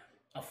had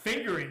a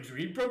finger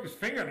injury. He broke his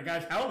finger on the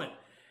guy's helmet,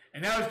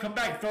 and now he's come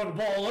back throwing the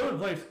ball all over the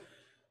place.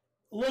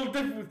 A little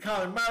different with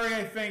Kyler Murray,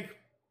 I think.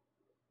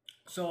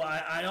 So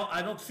I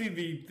don't see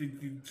the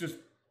just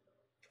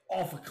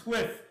off a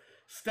cliff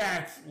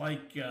stats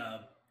like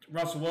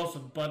Russell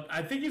Wilson, but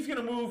I think he's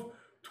going to move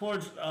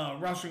towards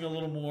rushing a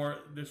little more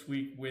this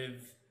week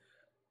with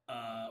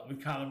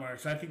Kyler Murray.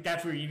 So I think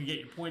that's where you need to get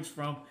your points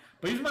from.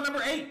 But he's my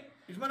number 8.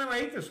 He's my number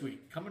 8 this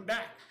week, coming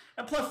back.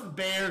 And plus the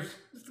Bears.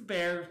 It's the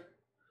Bears.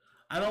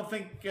 I don't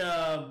think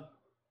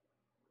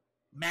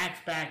Mac's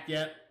back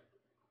yet.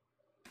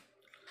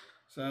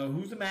 So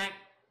who's the Mac?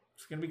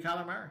 It's going to be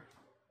Kyler Murray.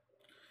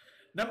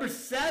 Number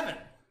 7.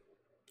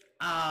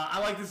 I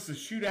like this as a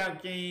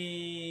shootout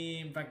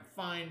game. If I can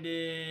find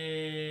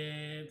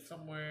it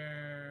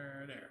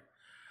somewhere there.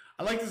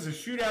 I like this as a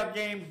shootout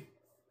game.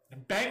 The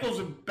Bengals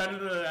are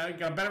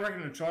got a better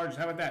record than the Chargers.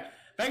 How about that?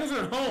 Bengals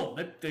are at home.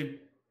 They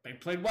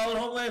played well at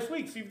home last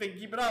week. See if they can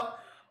keep it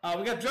up.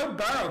 We got Joe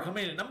Burrow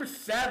coming in at number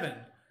 7.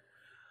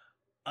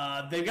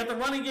 They got the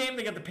running game.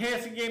 They got the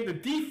passing game. The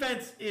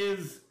defense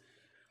is,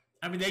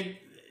 I mean,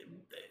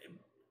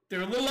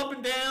 they're a little up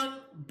and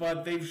down,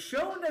 but they've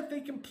shown that they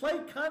can play.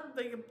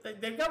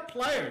 They've got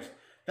players.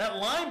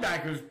 That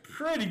linebacker is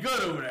pretty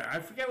good over there. I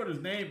forget what his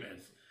name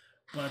is,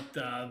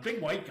 but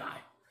big white guy.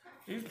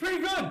 He's pretty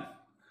good.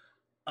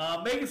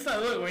 Make it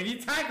stop. Look, when he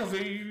tackles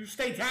it, you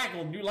stay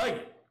tackled and you like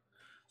it.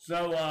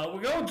 So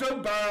we're going Joe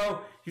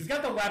Burrow. He's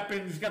got the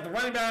weapons. He's got the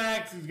running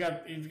backs. He's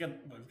got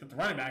the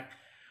running back.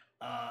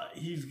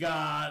 He's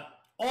got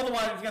all the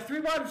wide. He's got 3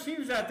 wide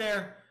receivers out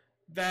there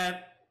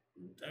that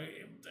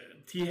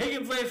T.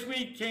 Higgins last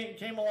week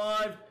came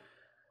alive.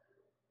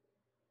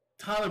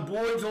 Tyler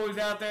Boyd's always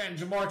out there, and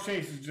Jamar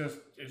Chase is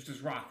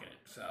just rocking it.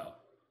 So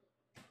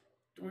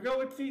we go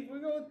with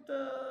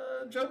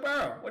Joe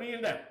Burrow. What are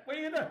you gonna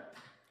do?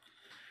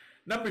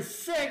 Number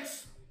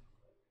 6.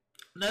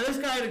 Now this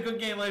guy had a good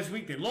game last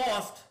week. They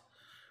lost,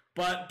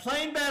 but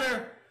playing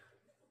better.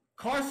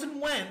 Carson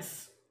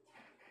Wentz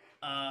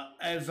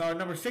as our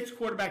number 6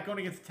 quarterback going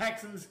against the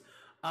Texans.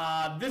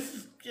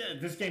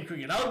 This game could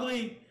get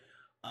ugly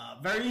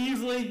very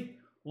easily.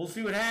 We'll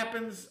see what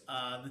happens.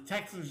 The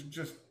Texans are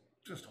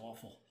just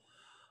awful.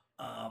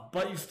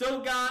 But you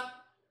still got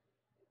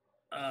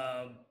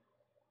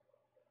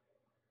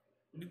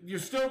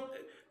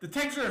the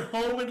Texans are at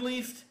home at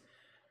least,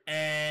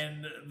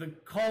 and the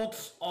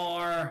Colts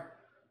are,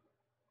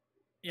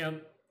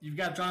 you've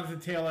got Jonathan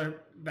Taylor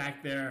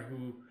back there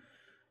who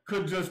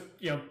could just,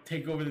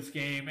 take over this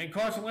game, and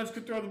Carson Wentz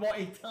could throw the ball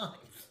 8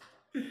 times.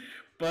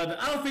 But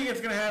I don't think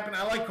it's going to happen.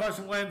 I like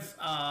Carson Wentz.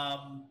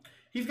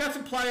 He's got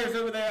some players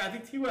over there. I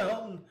think T.Y.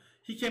 Hilton,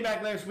 he came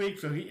back last week,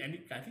 so I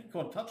think he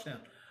caught a touchdown.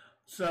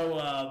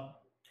 So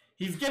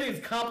he's getting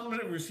his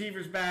complement of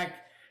receivers back,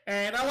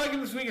 and I like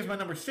him this week as my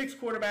number 6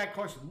 quarterback,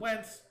 Carson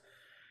Wentz.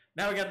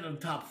 Now we got into the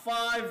top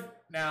 5.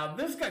 Now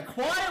this guy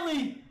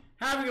quietly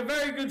having a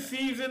very good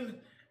season,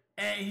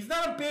 and he's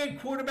not a big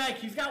quarterback.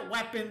 He's got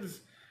weapons,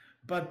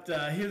 but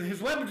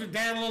his weapons are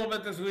down a little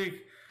bit this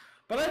week.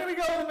 But I'm going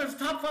to go with him as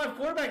top 5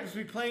 quarterback this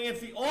week, playing against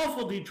the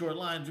awful Detroit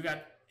Lions. We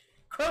got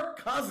Kirk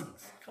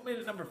Cousins coming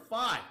in at number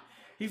 5.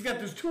 He's got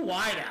those 2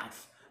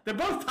 wideouts. They're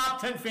both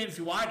top 10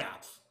 fantasy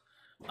wideouts.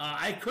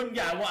 I couldn't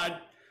get. I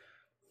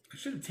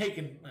should have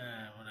taken. We're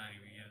not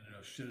even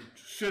getting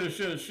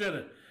to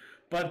shoulda.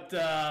 But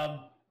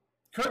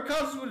Kirk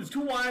Cousins with his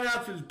 2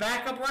 wideouts, his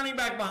backup running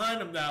back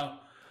behind him now,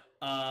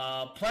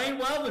 playing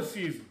well this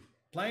season.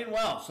 Playing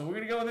well. So we're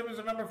going to go with him as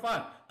a number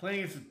 5, playing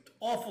against an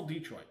awful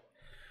Detroit.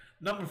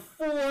 Number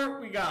 4,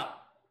 we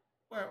got,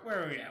 where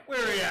are we at? Where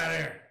are we at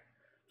here?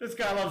 This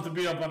guy loves to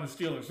beat up on the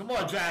Steelers.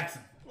 Lamar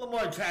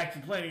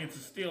Jackson playing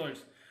against the Steelers.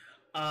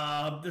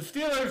 The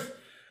Steelers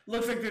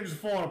looks like they're just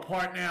falling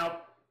apart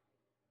now.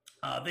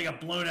 They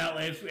got blown out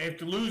last week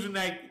after losing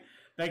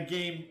that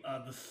game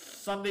the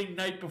Sunday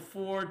night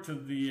before to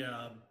the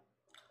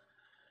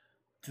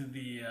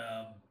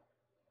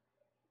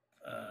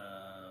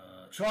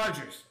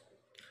Chargers.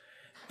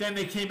 Then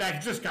they came back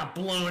and just got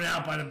blown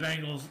out by the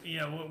Bengals.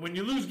 When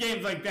you lose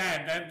games like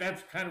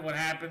that's kind of what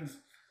happens.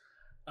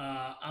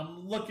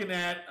 I'm looking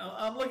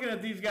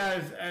at these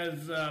guys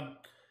as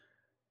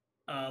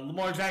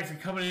Lamar Jackson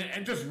coming in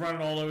and just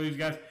running all over these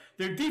guys.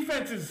 Their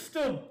defense is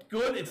still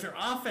good. It's their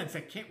offense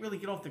that can't really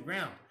get off the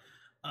ground.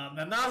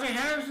 Now Najee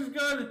Harris is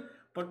good,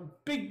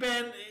 but Big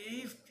Ben,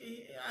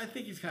 I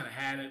think he's kind of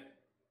had it.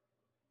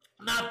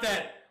 Not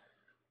that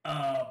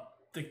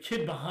the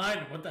kid behind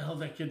him. What the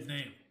hell's that kid's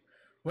name?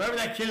 Whoever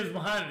that kid is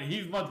behind him,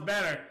 he's much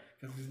better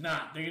because he's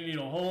not. They're going to need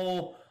a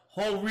whole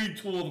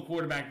retool of the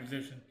quarterback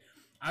position.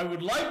 I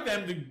would like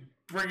them to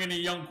bring in a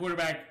young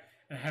quarterback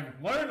and have him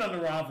learn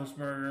under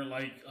Roethlisberger,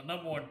 like a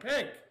number 1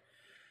 pick.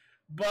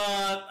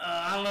 But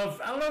I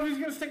don't know if he's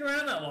going to stick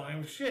around that long. I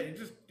mean, shit, it's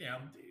just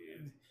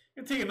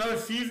going to take another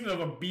season of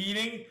a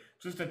beating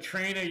just to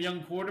train a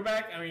young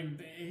quarterback. I mean,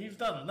 he's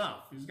done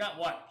enough. He's got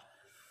what?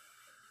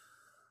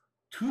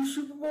 2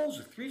 Super Bowls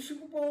or 3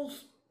 Super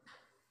Bowls?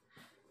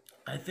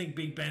 I think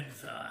Big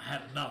Ben's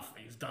had enough.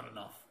 He's done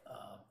enough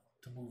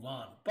to move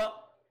on. But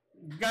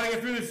we've got to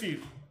get through the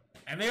season.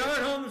 And they are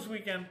at home this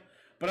weekend.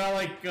 But I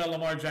like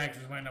Lamar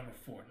Jackson as my number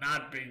 4,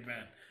 not Big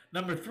Ben.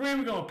 Number 3,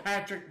 we're going with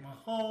Patrick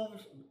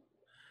Mahomes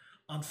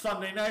on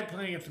Sunday night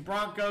playing against the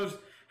Broncos.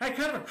 Had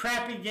kind of a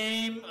crappy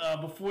game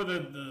before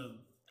the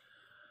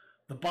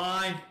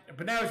bye.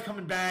 But now he's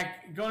coming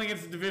back, going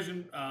against the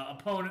division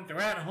opponent. They're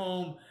at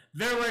home.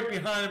 They're right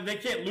behind him. They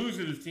can't lose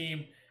to this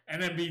team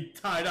and then be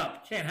tied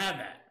up. Can't have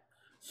that.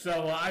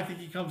 So I think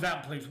he comes out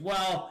and plays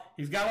well.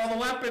 He's got all the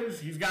weapons.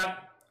 He's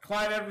got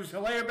Clyde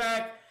Edwards-Helaire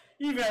back.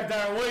 You even have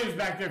Darrell Williams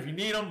back there if you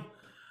need him.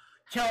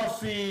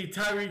 Kelsey,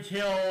 Tyreek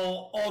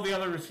Hill, all the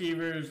other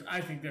receivers.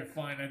 I think they're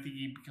fine. I think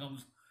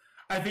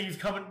he's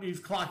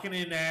clocking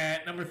in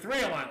at number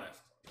 3 on my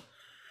list.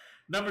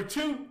 Number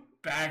 2,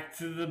 back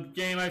to the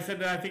game I said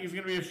that I think is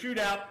going to be a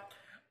shootout.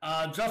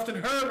 Justin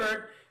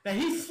Herbert. Now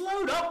he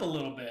slowed up a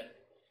little bit.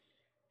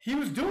 He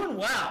was doing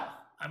well.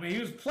 I mean, he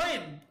was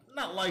playing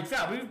not lights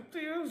out. He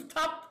was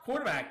top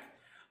quarterback.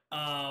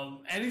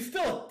 And he's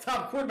still a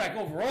top quarterback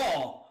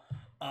overall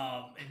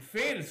in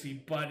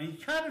fantasy, but he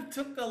kind of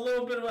took a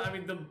little bit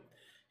of.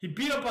 He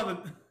beat up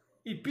on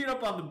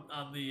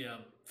the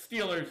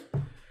Steelers,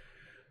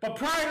 but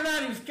prior to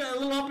that, he was got a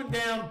little up and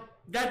down.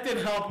 That did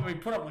help him. He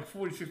put up like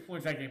 46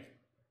 points that game,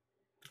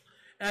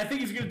 and I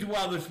think he's going to do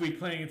well this week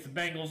playing against the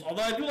Bengals.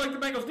 Although I do like the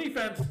Bengals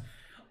defense,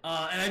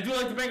 And I do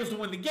like the Bengals to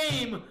win the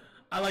game.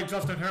 I like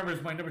Justin Herbert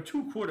as my number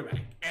 2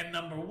 quarterback. And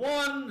number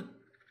 1,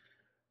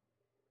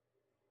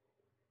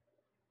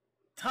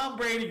 Tom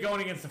Brady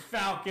going against the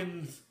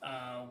Falcons.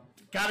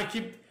 Gotta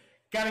keep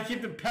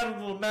the pedal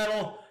to the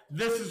metal.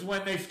 This is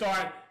when they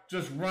start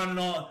just running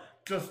on,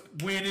 just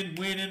winning.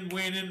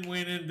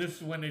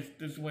 This is when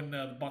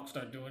the Bucs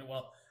start doing it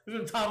well. This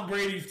is when Tom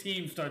Brady's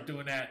team start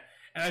doing that.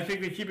 And I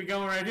think they keep it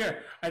going right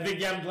here. I think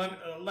you had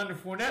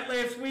Leonard Fournette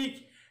last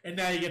week, and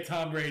now you get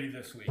Tom Brady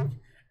this week.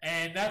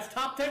 And that's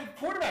top 10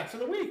 quarterbacks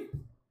of the week.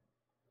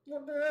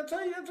 That's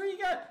all you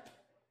got.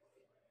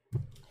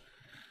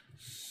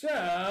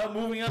 So,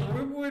 moving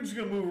on. We're just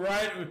going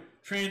to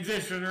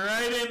transition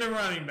right into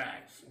running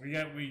backs. We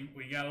got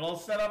a little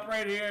set up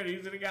right here.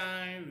 These are the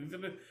guys.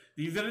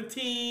 These are the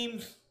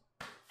teams.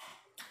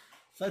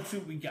 So let's see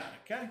what we got,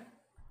 okay?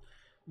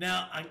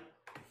 Now, I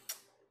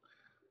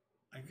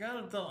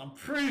gotta tell, I'm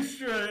pretty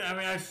sure,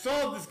 I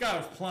saw this guy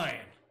was playing.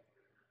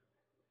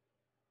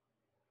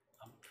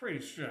 I'm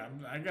pretty sure.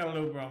 I got a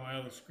little bit on my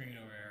other screen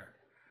over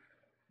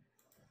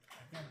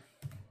here.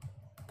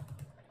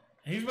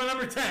 He's my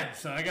number 10,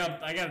 so I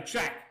got to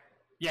check.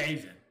 Yeah,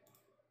 he's in.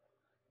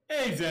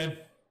 Yeah, he's in.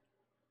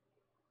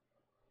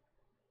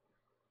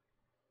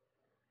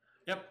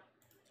 Yep.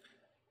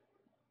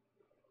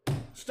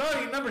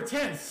 Starting at number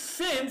 10,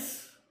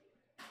 since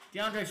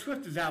DeAndre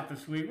Swift is out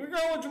this week, we're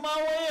going with Jamal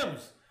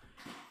Williams.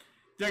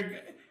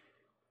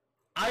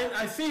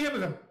 I see him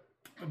as a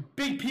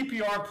big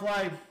PPR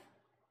play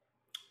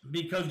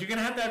because you're going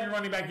to have your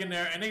running back in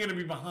there, and they're going to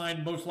be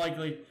behind most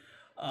likely.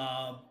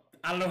 I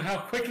don't know how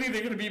quickly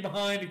they're going to be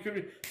behind. It could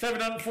be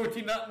 7-0,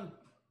 14-0.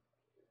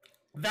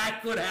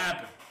 That could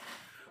happen.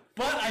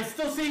 But I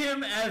still see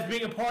him as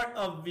being a part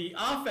of the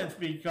offense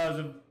because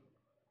of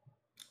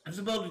his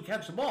ability to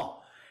catch the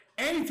ball.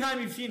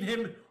 Anytime you've seen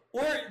him,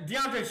 or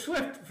DeAndre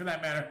Swift for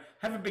that matter,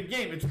 have a big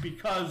game, it's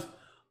because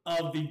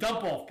of the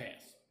dump-off pass.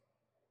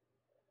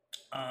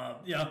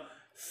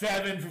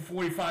 7 for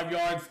 45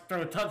 yards,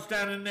 throw a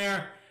touchdown in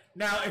there.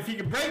 Now, if he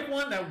can break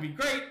one, that would be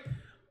great.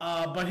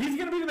 But he's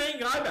going to be the main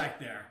guy back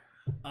there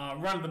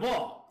running the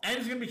ball. And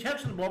he's going to be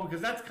catching the ball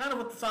because that's kind of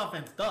what this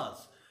offense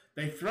does.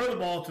 They throw the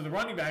ball to the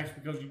running backs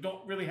because you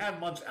don't really have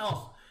much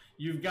else.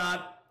 You've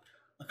got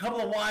a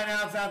couple of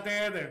wideouts out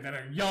there that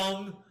are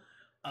young.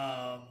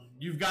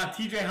 You've got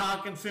T.J.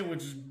 Hawkinson,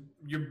 which is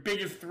your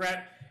biggest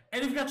threat.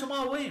 And you've got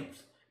Jamal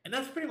Williams. And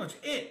that's pretty much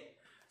it.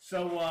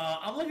 So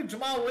I'm looking at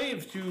Jamal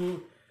Williams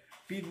to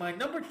be my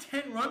number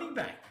 10 running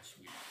back this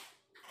week.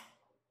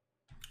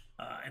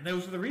 And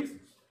those are the reasons.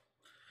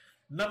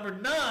 Number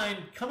 9,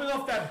 coming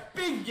off that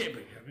big game,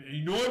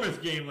 enormous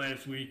game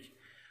last week,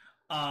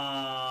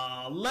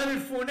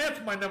 Leonard Fournette's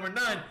my number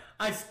 9.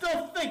 I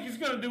still think he's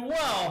going to do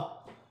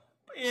well,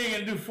 but he ain't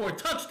going to do 4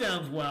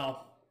 touchdowns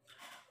well.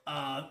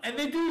 And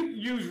they do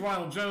use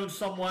Ronald Jones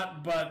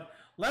somewhat, but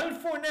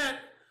Leonard Fournette,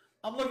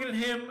 I'm looking at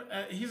him,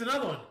 he's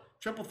another one.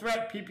 Triple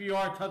threat,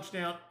 PPR,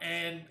 touchdown,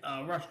 and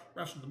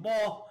rushing the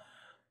ball.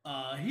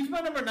 He's my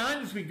number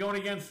 9 this week,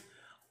 going against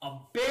a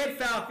bad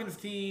Falcons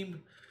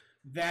team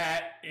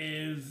that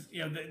is,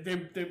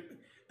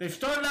 they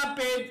started out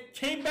bad,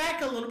 came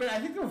back a little bit. I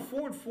think they were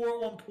 4-4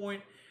 at one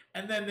point,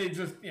 and then they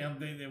just, they're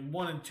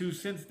 1-2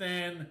 since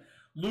then,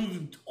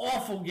 losing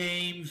awful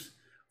games,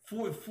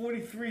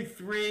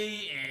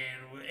 43-3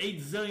 and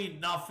 8 zillion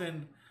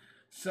nothing.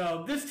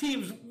 So this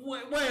team's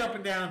way up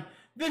and down.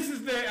 This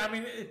is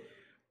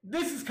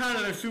this is kind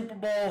of their Super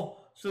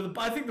Bowl. So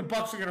I think the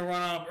Bucs are going to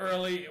run up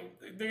early.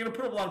 They're going to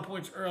put up a lot of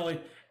points early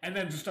and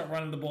then just start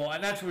running the ball.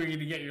 And that's where you're going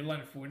to get your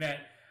Leonard Fournette,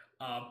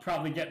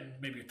 probably getting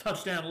maybe a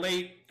touchdown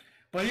late.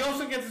 But he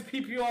also gets his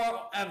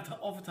PPR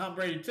off of Tom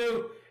Brady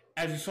too,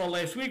 as you saw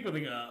last week with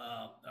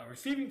a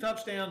receiving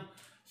touchdown.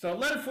 So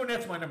Leonard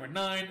Fournette's my number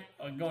 9,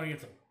 going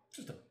against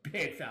just a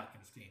bad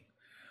Falcons team.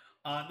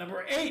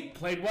 Number 8,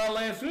 played well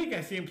last week.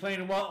 I see him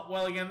playing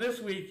well again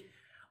this week.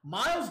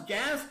 Myles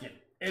Gaskin.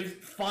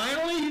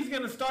 He's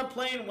going to start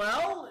playing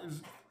well?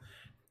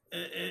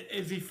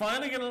 Is he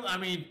finally going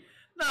to,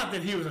 not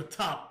that he was a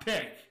top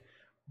pick,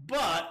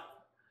 but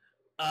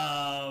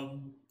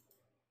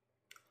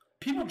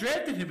people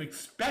drafted him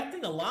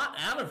expecting a lot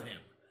out of him.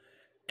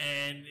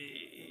 And,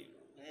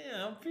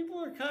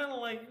 people are kind of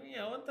like,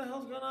 what the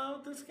hell's going on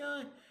with this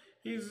guy?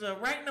 He's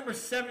ranked number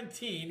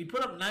 17. He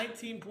put up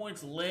 19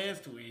 points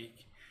last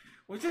week,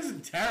 which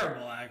isn't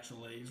terrible,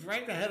 actually. He's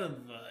ranked ahead of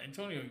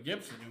Antonio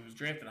Gibson, who was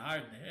drafted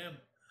higher than him.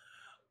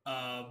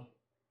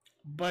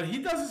 But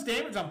he does his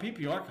damage on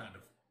PPR, kind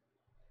of.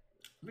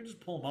 Let me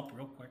just pull him up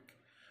real quick.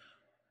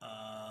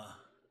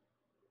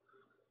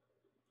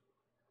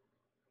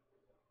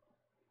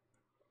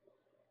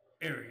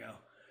 There we go.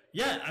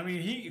 Yeah,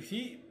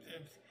 he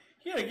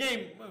had a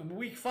game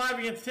week 5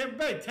 against Tampa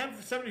Bay, 10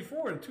 for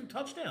 74 and 2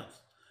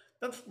 touchdowns.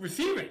 That's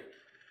receiving.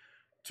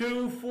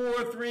 2,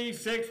 4, 3,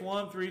 6,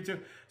 1, 3, 2.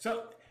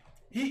 So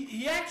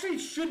he actually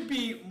should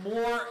be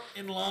more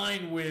in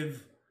line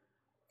with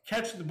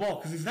catching the ball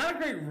because he's not a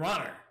great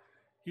runner.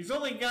 He's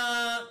only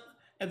got,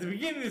 at the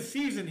beginning of the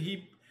season,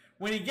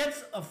 when he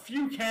gets a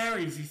few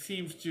carries, he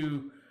seems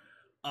to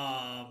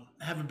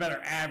have a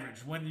better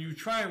average. When you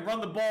try and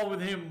run the ball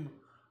with him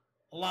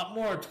a lot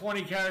more,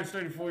 20 carries,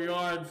 34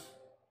 yards.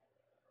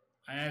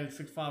 I added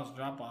 6 files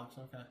to Dropbox.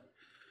 Okay.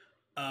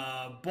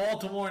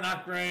 Baltimore,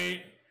 not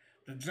great.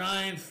 The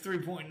Giants,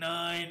 3.9.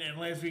 And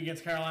last week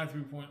against Carolina,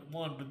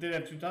 3.1. But did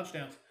have 2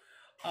 touchdowns.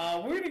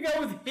 We're going to go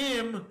with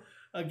him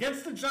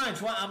against the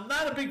Giants. Well, I'm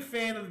not a big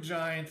fan of the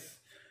Giants.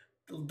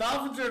 The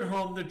Dolphins are at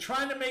home. They're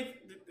trying to make...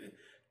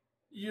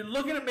 You're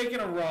looking at making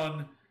a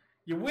run.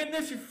 You win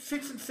this, you're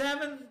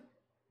 6-7.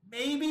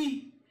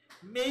 Maybe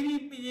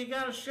you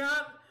got a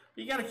shot.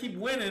 You got to keep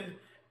winning.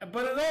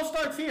 But it all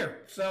starts here.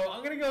 So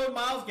I'm going to go with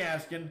Myles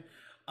Gaskin.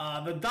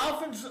 The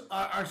Dolphins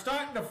are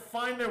starting to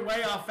find their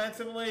way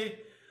offensively.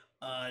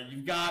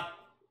 You've got...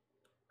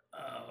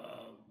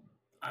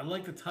 I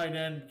like the tight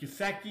end,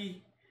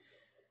 Gesicki.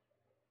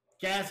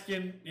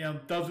 Gaskin,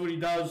 does what he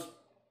does.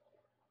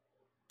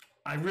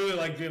 I really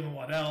like Jalen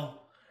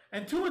Waddell.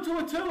 And Tua.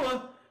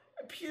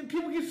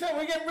 People keep saying,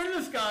 we're getting rid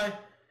of this guy.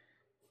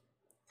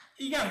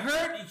 He got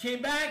hurt. He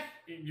came back.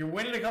 You're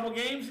winning a couple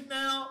games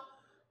now.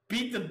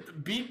 Beat the.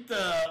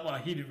 Well,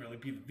 he didn't really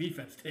beat the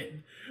defense,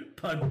 did,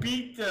 but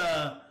beat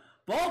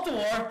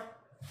Baltimore.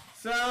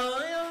 So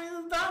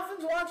the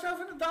Dolphins. Watch out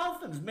for the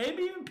Dolphins.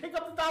 Maybe even pick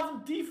up the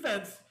Dolphins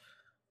defense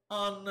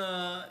on.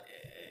 To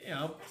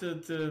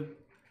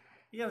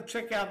you got to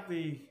check out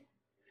the.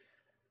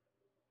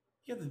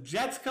 You got the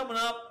Jets coming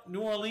up.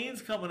 New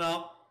Orleans coming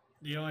up.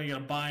 You got to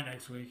bye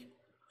next week.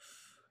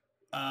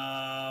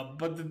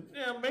 But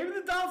maybe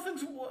the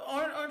Dolphins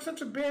aren't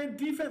such a bad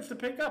defense to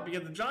pick up. You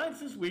get the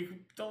Giants this week.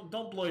 Don't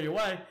blow you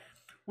away.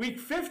 Week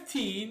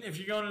 15, if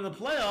you're going to the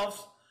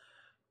playoffs,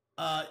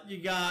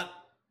 you got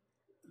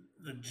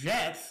the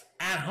Jets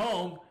at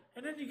home,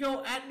 and then you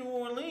go at New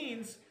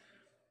Orleans.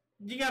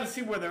 You got to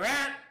see where they're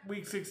at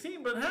week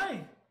 16. But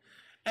hey,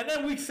 and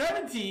then week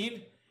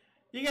 17,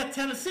 you got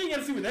Tennessee. You got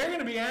to see where they're going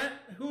to be at.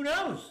 Who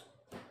knows?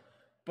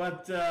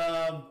 But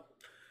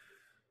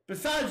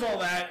besides all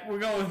that, we're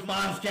going with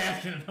Myles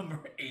Gaskin at number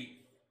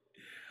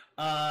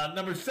 8.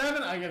 Number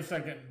 7, I guess I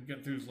can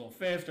get through this a little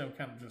faster. I'm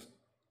kind of just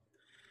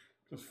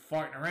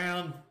farting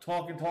around,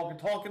 talking.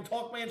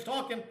 Talk man's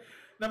talking.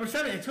 Number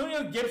 7,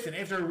 Antonio Gibson.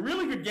 After a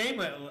really good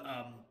game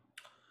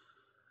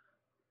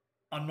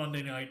on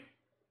Monday night,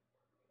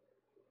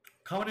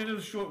 coming into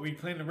the short week,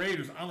 playing the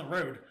Raiders on the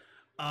road,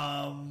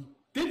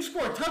 didn't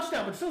score a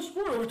touchdown, but still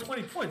scored over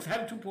 20 points. Had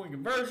a 2-point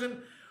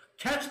conversion,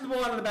 catching the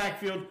ball out of the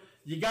backfield.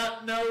 You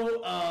got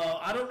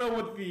I don't know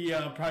what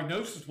the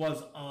prognosis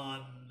was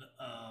on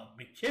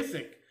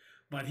McKissick,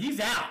 but he's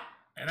out.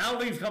 And I don't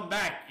think he's coming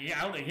back. He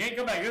can't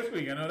come back this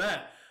week, I know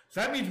that.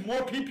 So that means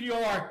more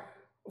PPR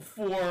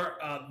for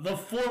the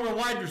former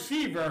wide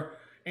receiver,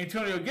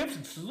 Antonio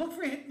Gibson. So look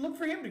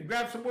for him to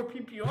grab some more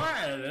PPR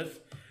out of this,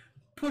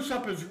 push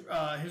up his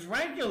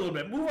ranking a little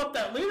bit, move up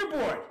that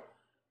leaderboard.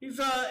 He's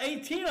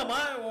 18 on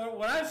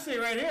what I say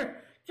right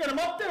here. Get him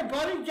up there,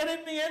 buddy. Get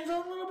in the end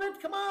zone a little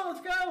bit. Come on, let's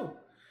go.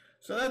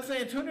 So that's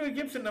Antonio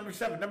Gibson, number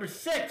 7. Number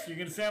 6, you're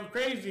going to say I'm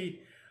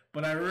crazy,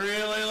 but I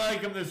really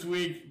like him this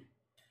week.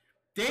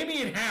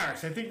 Damian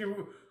Harris. I think they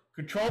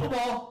control the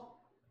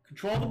ball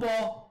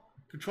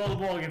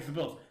against the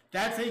Bills.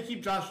 That's how you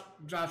keep Josh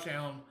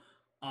Allen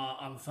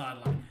on the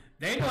sideline.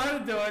 They know how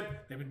to do it.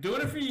 They've been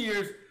doing it for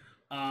years.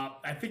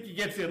 I think he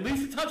gets at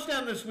least a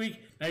touchdown this week.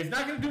 Now, he's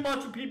not going to do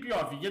much with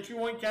PPR. If he gets you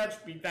one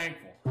catch, be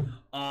thankful.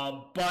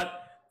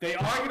 But they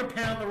are going to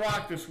pound the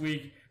rock this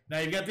week. Now,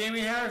 you've got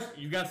Damian Harris.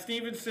 You've got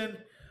Stevenson.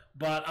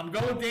 But I'm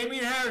going with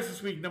Damian Harris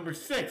this week, number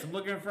 6. I'm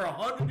looking for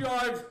 100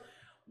 yards,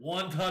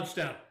 1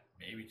 touchdown.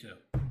 Maybe 2.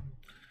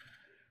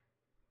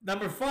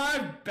 Number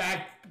 5,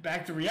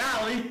 back to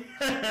reality.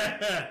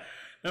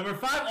 Number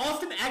 5,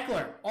 Austin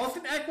Eckler.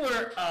 Austin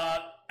Eckler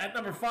at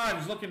number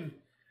 5 is looking,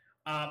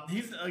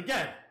 he's,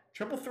 again,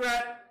 triple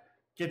threat,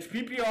 gets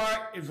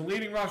PPR, is a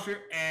leading rusher,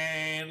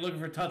 and looking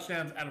for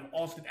touchdowns out of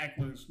Austin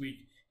Eckler this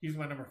week. He's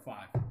my number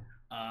 5.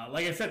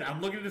 Like I said, I'm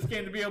looking at this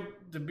game to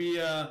be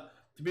a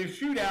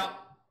shootout.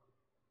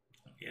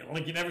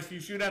 Like you never see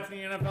shootouts in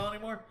the NFL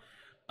anymore.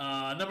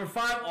 Number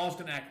 5,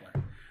 Austin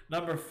Eckler.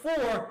 Number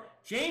 4,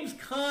 James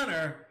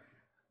Conner,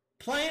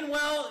 playing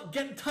well,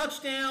 getting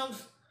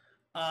touchdowns.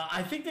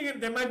 I think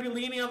they might be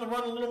leaning on the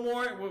run a little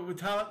more with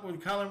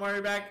Kyler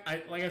Murray back.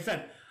 Like I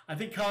said, I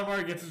think Kyler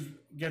Murray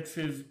gets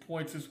his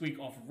points this week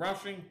off of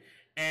rushing,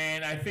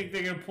 and I think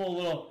they're going to pull a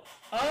little,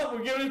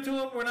 we're giving it to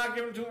him, we're not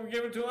giving it to him, we're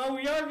giving it to him,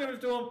 we are giving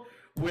it to him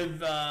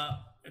with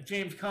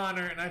James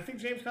Conner, and I think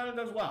James Conner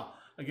does well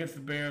against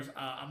the Bears.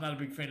 I'm not a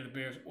big fan of the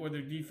Bears or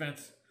their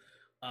defense.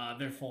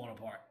 They're falling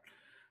apart.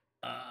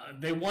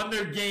 They won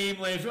their game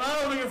last week.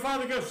 They're going to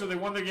finally go. So they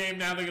won their game.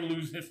 Now they're going to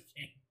lose this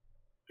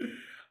game.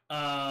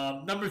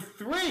 Number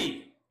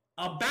 3,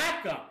 a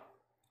backup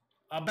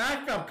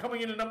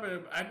coming in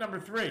at number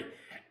 3.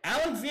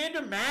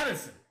 Alexander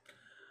Madison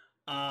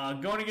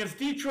going against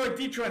Detroit.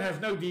 Detroit has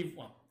no defense.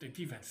 Well, their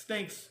defense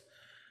stinks.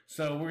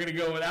 So we're going to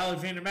go with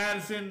Alexander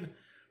Madison.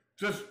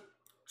 Just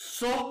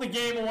salt the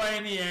game away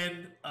in the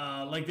end,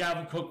 like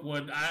Dalvin Cook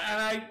would.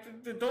 I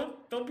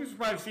don't be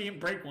surprised to see him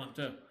break one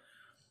too.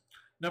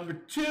 Number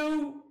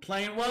 2,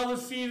 playing well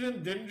this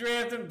season. Didn't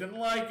draft him, didn't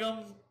like him.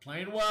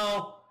 Playing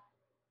well.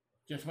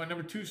 Gets my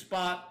number 2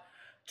 spot.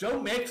 Joe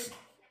Mixon.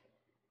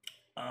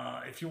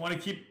 If you want to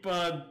keep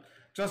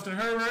Justin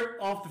Herbert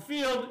off the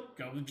field,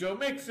 go with Joe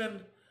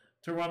Mixon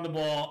to run the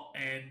ball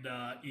and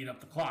eat up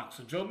the clock.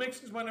 So Joe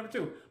Mixon's my number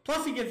 2.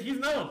 Plus he's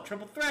known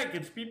triple threat,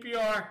 gets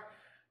PPR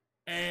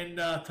and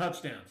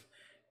touchdowns.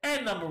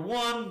 And number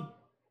 1,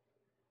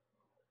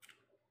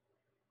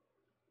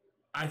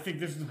 I think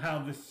this is how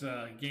this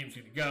game's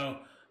going to go.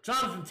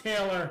 Jonathan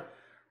Taylor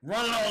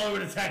running all over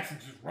the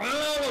Texans, just running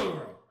all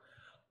over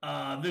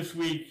them this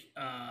week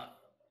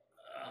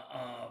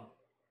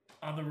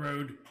on the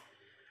road.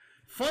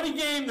 Funny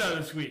game though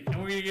this week, and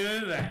we're going to get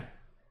into that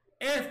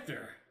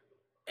after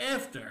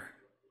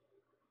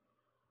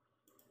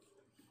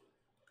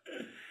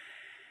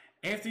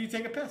you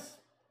take a piss.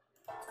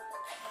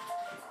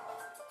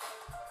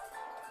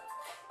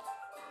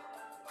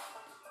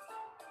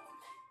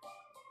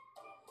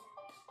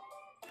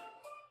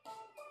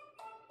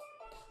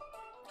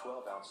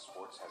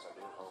 Sports has a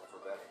new home for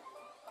betting.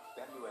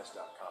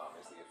 BetUS.com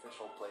is the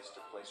official place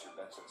to place your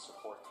bets and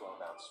support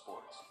 12-ounce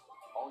sports.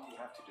 All you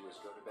have to do is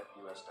go to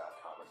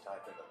BetUS.com and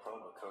type in the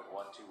promo code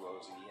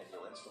 120ZE and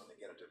you'll instantly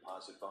get a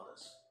deposit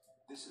bonus.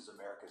 This is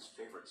America's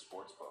favorite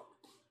sports book.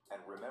 And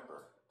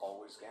remember,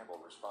 always gamble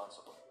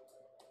responsibly.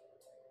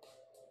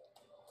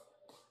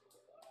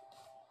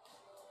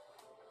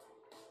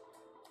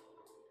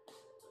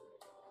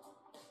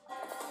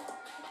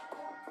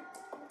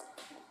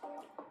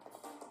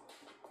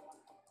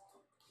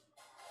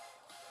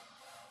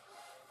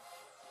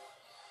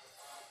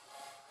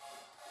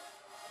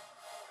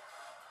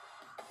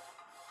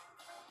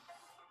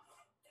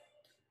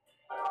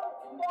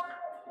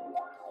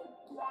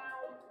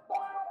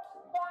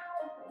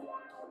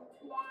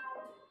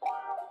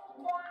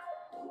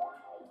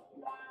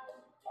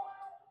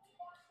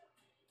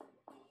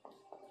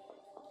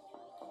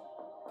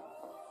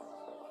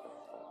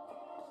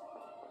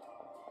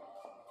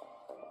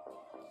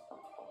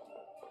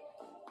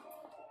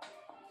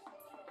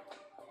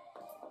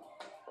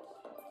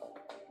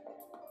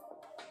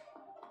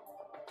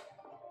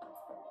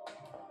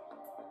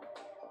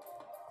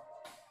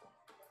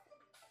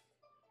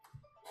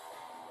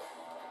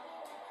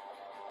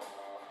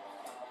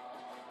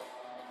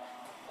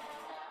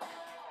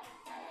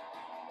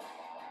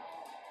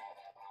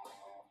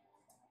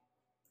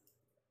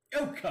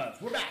 Oh, cuz,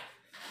 we're back.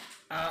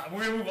 We're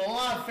going to move a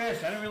lot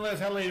faster. I didn't realize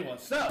how late it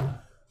was. So,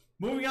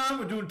 moving on,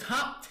 we're doing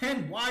top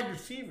 10 wide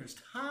receivers.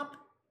 Top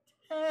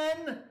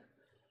 10.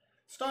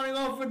 Starting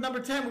off with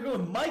number 10, we're going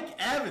with Mike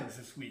Evans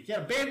this week.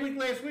 Yeah, bad week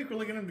last week. We're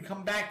looking at him to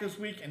come back this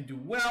week and do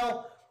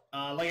well.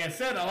 Like I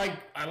said,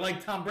 I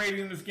like Tom Brady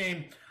in this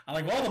game. I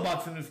like all the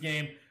Bucs in this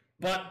game.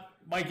 But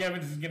Mike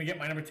Evans is going to get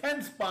my number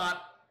 10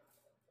 spot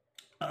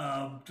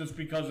just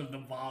because of the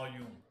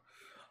volume.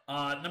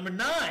 Number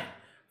 9.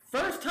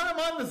 First time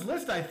on this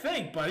list, I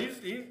think, but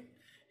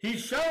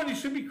he's showing he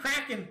should be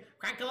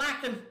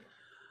crack-a-lacking.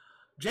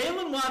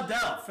 Jalen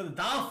Waddell for the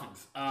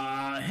Dolphins.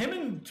 Him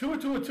and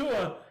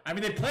Tua. I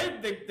mean, they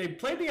played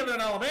together in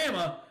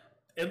Alabama.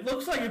 It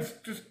looks like it's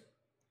just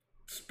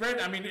spread.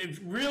 I mean, it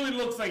really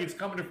looks like it's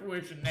coming to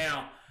fruition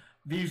now.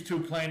 These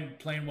two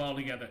playing well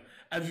together.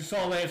 As you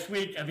saw last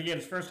week, I think he had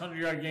his first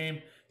 100-yard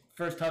game,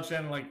 first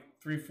touchdown in like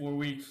 3-4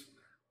 weeks,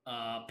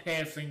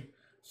 passing.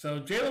 So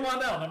Jalen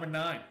Waddell, number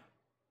 9.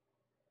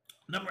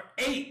 Number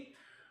 8,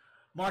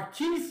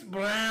 Marquise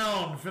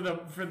Brown for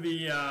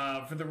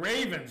the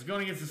Ravens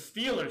going against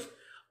the Steelers.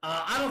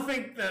 I don't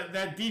think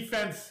that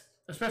defense,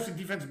 especially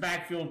defensive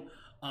backfield,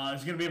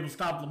 is going to be able to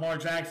stop Lamar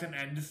Jackson,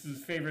 and this is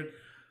his favorite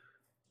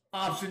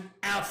option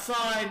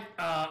outside.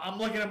 I'm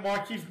looking at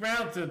Marquise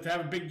Brown to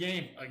have a big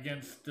game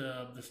against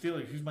the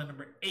Steelers. He's my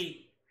number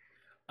 8.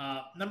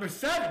 Number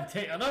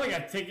 7, another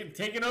guy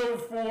taking over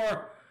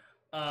for.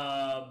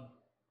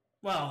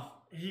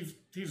 Well, he's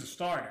a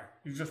starter.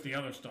 He's just the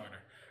other starter.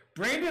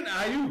 Brandon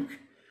Ayuk.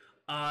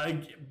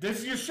 This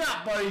is your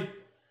shot, buddy.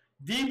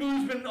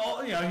 Deebu's been,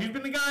 he's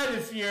been the guy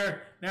this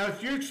year. Now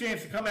it's your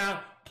chance to come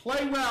out,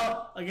 play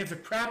well against a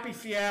crappy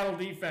Seattle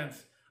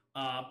defense,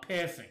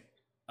 pass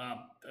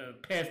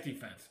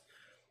defense.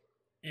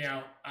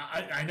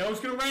 I know it's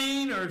going to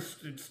rain or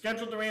it's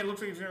scheduled to rain. It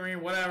looks like it's going to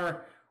rain,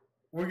 whatever.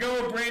 We're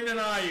going with Brandon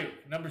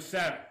Ayuk, number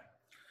 7.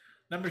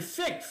 Number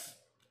 6,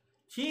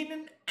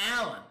 Keenan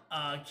Allen.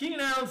 Keenan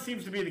Allen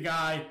seems to be the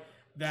guy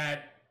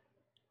that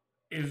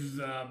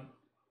is,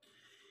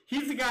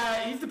 he's the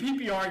guy, he's the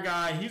PPR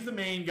guy, he's the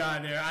main guy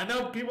there. I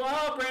know people,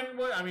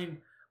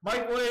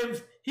 Mike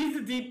Williams, he's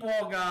the deep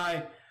ball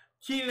guy.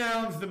 Keenan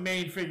Allen's the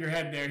main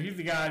figurehead there. He's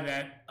the guy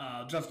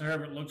that Justin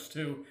Herbert looks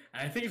to,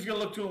 and I think he's going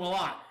to look to him a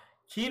lot.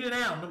 Keenan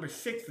Allen, number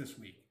 6 this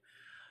week.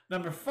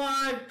 Number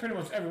 5, pretty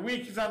much every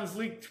week he's on this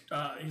list.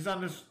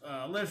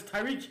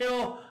 Tyreek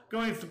Hill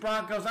going against the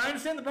Broncos. I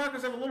understand the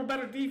Broncos have a little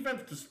better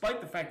defense, despite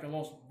the fact they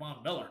lost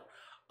Von Miller.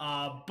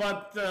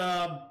 But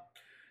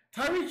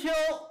Tyreek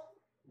Hill,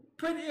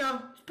 pretty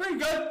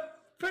good.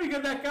 Pretty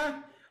good, that guy.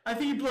 I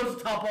think he blows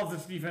the top off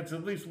this defense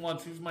at least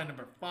once. He's my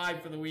number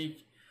 5 for the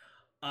week.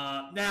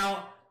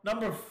 Now,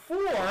 number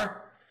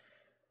 4,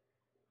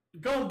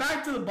 going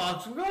back to the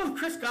Bucs, we're going with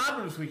Chris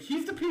Godwin this week.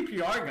 He's the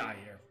PPR guy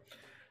here.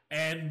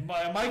 And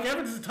Mike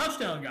Evans is a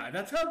touchdown guy.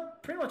 That's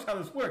pretty much how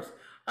this works.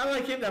 I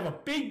like him to have a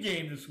big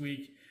game this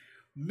week.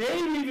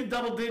 Maybe even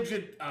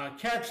double-digit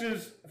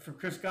catches for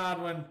Chris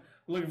Godwin.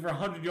 Looking for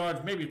 100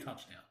 yards, maybe a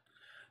touchdown.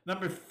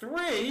 Number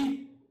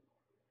 3,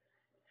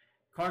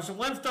 Carson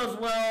Wentz does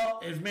well.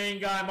 His main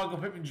guy, Michael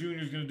Pittman Jr.,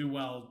 is going to do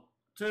well,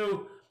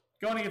 too.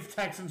 Going against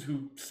Texans,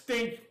 who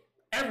stink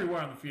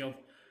everywhere on the field.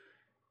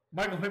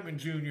 Michael Pittman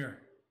Jr.,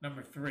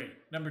 number 3.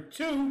 Number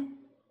 2,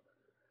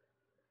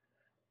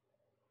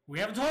 we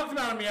haven't talked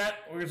about him yet.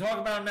 We're going to talk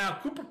about him now.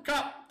 Cooper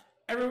Kupp.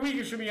 Every week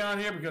he should be on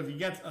here because he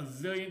gets a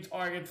zillion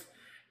targets.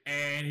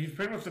 And he's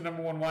pretty much the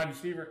number 1 wide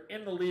receiver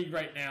in the league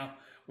right now.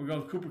 We'll go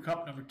with Cooper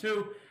Kupp, number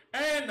 2.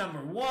 And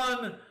number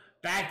 1,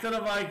 back to the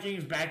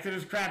Vikings, back to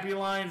this crappy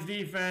Lions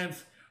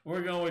defense.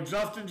 We're going with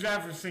Justin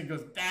Jefferson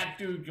because that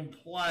dude can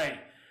play.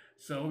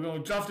 So we're going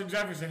with Justin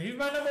Jefferson. He's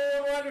my number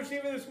 1 wide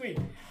receiver this week.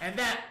 And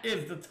that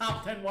is the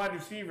top 10 wide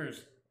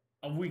receivers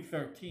of Week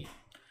 13.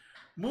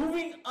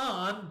 Moving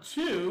on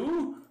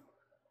to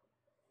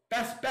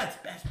best bets.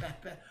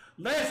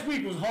 Last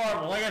week was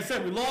horrible. Like I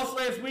said, we lost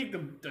last week. The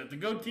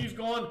goatee's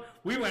gone.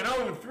 We went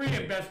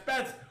 0-3 in best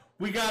bets.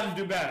 We got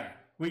to do better.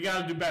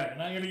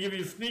 And I'm going to give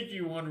you a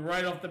sneaky one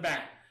right off the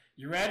bat.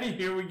 You ready?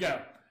 Here we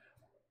go.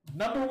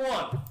 Number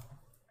 1.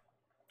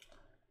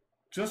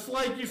 Just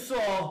like you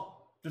saw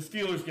the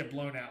Steelers get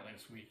blown out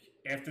last week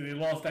after they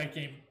lost that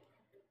game.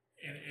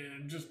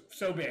 And just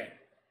so bad.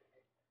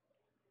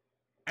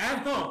 At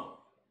home,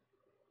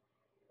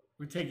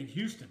 we're taking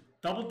Houston.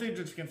 Double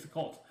digits against the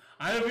Colts.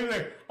 I know people are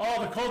like,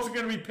 oh, the Colts are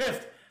going to be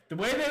pissed. The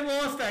way they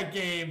lost that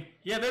game,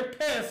 yeah, they're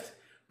pissed,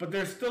 but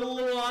they're still a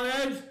little on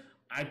edge.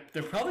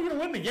 They're probably going to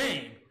win the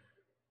game.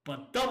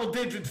 But double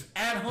digits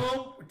at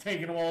home, we're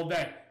taking them all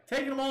day.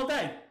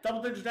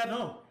 Double digits at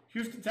home.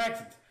 Houston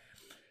Texans.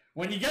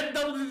 When you get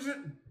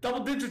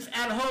double digits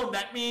at home,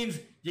 that means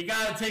you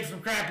got to take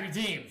some crappy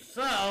teams.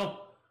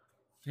 So,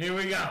 here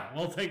we go.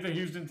 We'll take the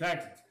Houston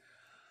Texans.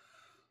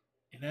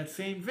 In that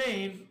same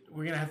vein,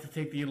 we're going to have to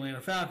take the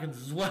Atlanta Falcons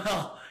as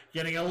well.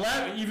 Getting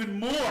 11, even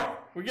more.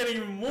 We're getting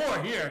even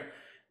more here.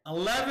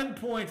 11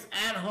 points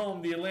at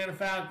home, the Atlanta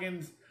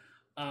Falcons.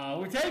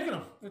 We're taking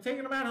them. We're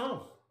taking them at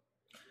home.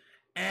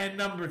 And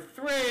number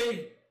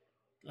 3,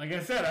 like I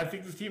said, I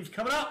think this team's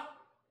coming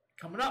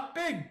up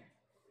big.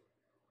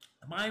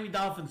 The Miami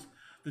Dolphins,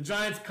 the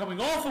Giants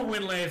coming off a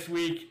win last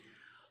week,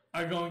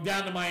 are going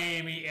down to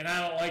Miami, and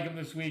I don't like them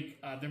this week.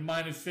 They're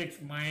 -6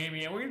 in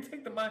Miami, and we're going to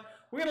take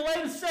we're going to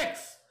lay the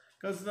 6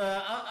 because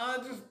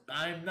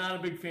I'm not a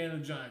big fan of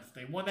the Giants.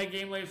 They won that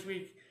game last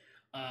week,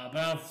 but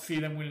I don't see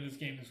them winning this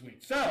game this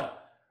week. So,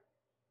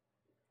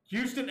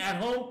 Houston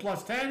at home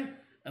 +10,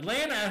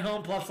 Atlanta at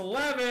home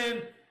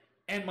 +11,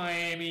 and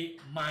Miami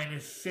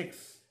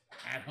 -6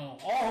 at home.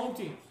 All home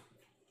teams.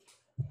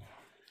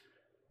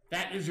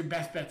 That is your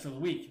best bets of the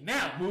week.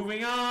 Now,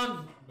 moving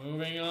on.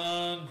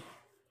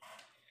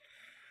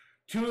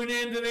 Tune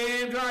in to the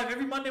AM Drive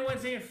every Monday,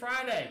 Wednesday, and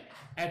Friday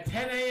at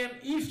 10 a.m.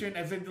 Eastern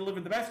as they deliver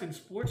the best in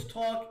sports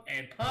talk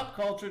and pop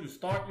culture to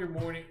start your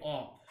morning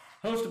off.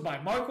 Hosted by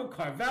Marco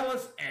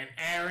Carvelis and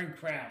Aaron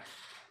Kraft.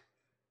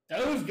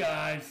 Those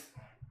guys.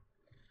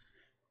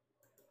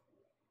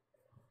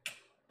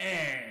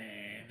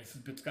 And this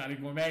is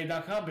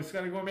BiscottiGourmet.com.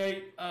 Biscotti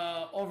Gourmet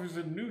offers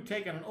a new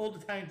take on an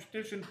old Italian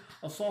tradition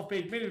of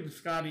soft-baked mini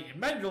biscotti and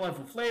many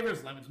delightful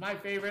flavors. Lemon's my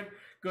favorite.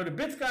 Go to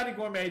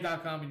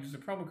BiscottiGourmet.com and use the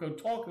promo code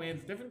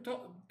TALKMANS, different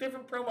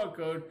promo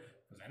code,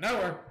 because I know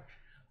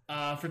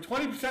her, for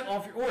 20%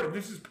 off your order.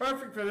 This is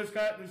perfect for this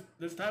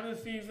time of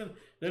the season.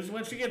 This is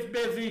when she gets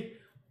busy.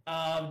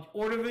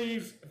 Order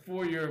these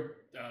for your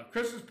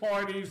Christmas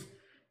parties.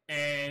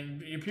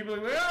 And people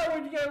are like, oh,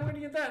 where'd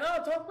you get that?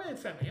 Oh, TalkMan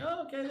sent me.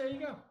 Oh, okay, there you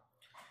go.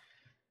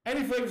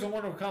 Any flavors of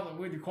wonderful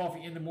compliment with your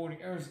coffee in the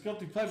morning. Aaron's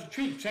guilty pleasure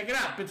treat. Check it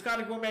out.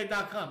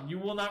 BiscottiGourmet.com. You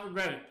will not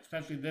regret it,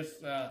 especially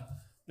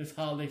this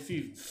holiday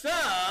season.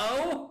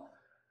 So,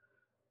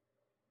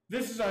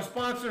 this is our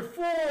sponsor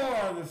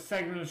for this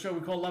segment of the show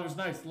we call Love is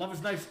Nice. Love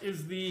is Nice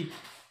is the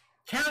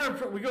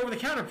we go over the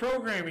counter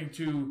programming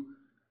to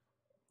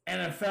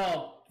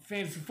NFL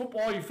fantasy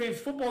football. You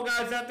fantasy football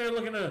guys out there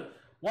looking to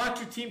watch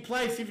your team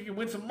play, see if you can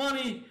win some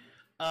money,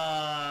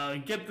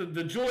 get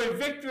the joy of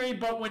victory.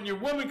 But when your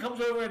woman comes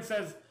over and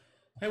says,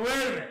 hey, wait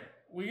a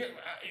minute,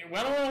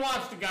 I don't want to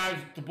watch the guys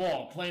with the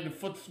ball, playing the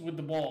foots with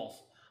the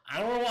balls. I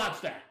don't want to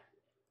watch that.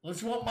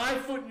 Unless you want my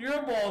foot and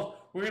your balls,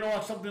 we're going to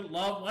watch something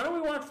love. Why don't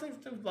we watch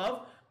things to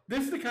love?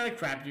 This is the kind of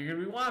crap you're going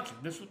to be watching.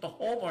 This with the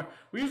Hallmark.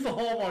 We use the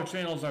Hallmark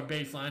channel as our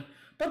baseline.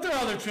 But there are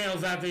other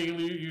channels out there you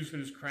can use for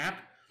this crap.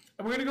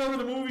 And we're going to go over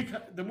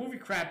the movie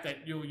crap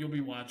that you'll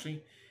be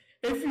watching.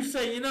 If you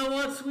say, you know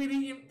what,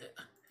 sweetie,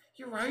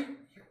 you're right,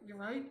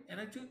 and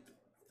I do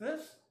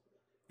this.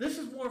 This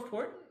is more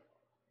important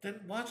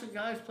than watching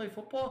guys play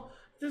football.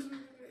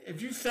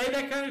 If you say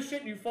that kind of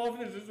shit and you fall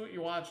for this is what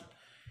you're watching.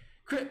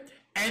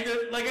 And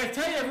like I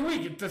tell you every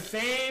week, it's the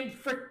same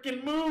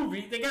freaking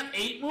movie. They got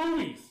 8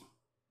 movies.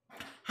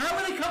 How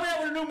are they coming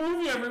out with a new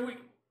movie every week?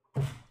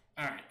 All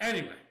right.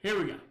 Anyway, here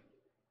we go.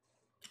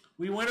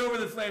 We went over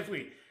this last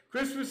week.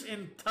 Christmas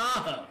in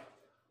Tahoe.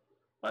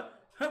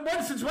 What?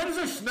 Since when is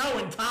there snow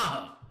in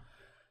Tahoe?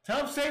 To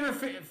help save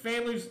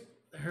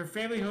her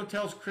family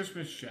hotel's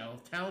Christmas show,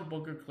 talent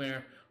booker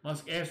Claire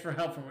Musk asked for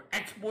help from her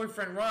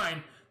ex-boyfriend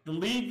Ryan, the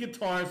lead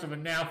guitarist of a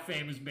now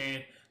famous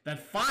band that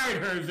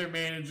fired her as their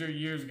manager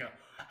years ago.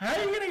 How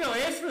are you going to go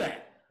ask for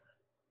that?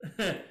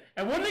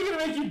 And what are they going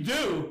to make you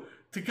do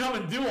to come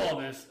and do all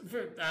this?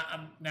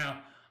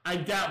 Now, I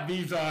doubt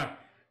these are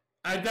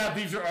a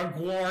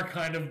Gwar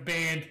kind of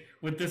band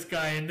with this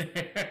guy in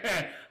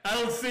there. I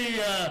don't see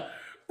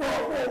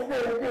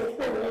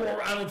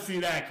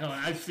that coming.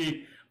 I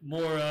see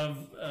more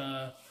of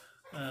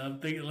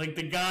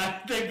the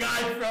guy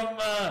from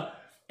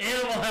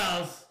Animal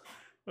House.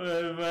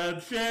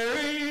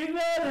 Cherry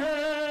that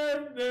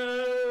had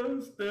no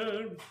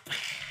stone.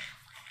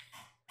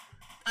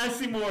 I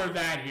see more of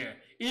that here.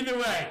 Either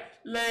way,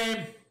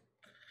 lame.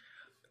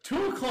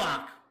 2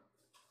 o'clock.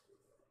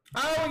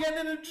 Oh, we got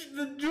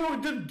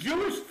the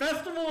Jewish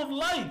Festival of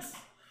Lights.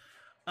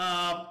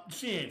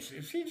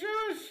 Is she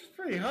Jewish? She's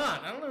pretty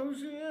hot. I don't know who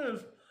she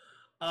is.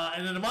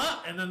 An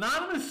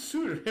anonymous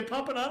suitor, Hip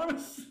Hop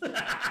Anonymous? An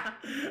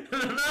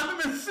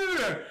anonymous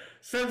suitor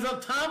sends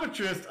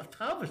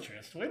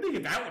optometrist, where did they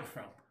get that one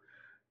from?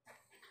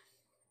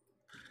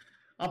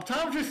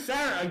 Optometrist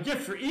Sarah a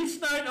gift for each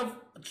night of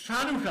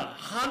Hanukkah.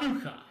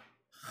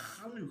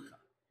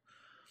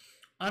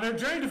 On her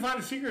journey to find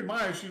a secret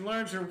admirer, she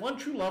learns her one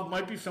true love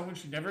might be someone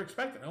she never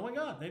expected. Oh my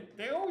God,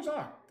 they always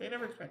are. They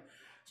never expect.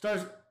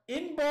 Stars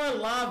Inbar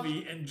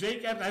Lavi and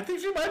Jake Evans. I think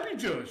she might be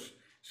Jewish.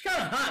 She's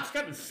kind of hot. She's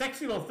got this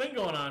sexy little thing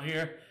going on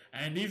here.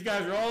 And these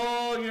guys are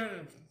all,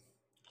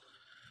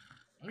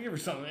 I'll give her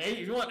something.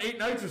 If you want 8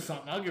 nights or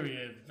something, I'll give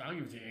it to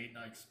you 8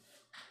 nights.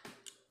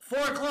 4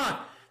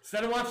 o'clock.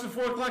 Instead of watching the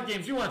 4 o'clock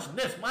games, you're watching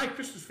this, My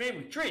Christmas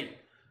Family Tree.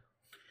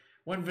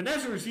 When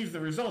Vanessa receives the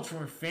results from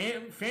her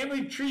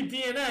family tree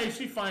DNA,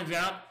 she finds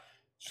out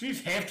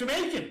she's half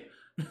Jamaican.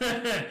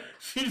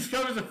 She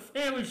discovers a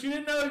family she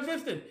didn't know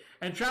existed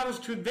and travels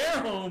to their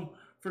home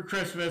for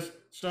Christmas,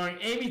 starring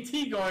Amy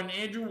Teagarden,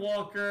 Andrew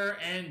Walker,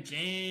 and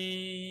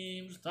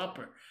James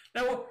Tupper.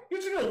 Now,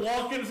 you're just gonna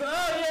walk in and say,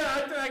 "Oh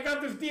yeah, I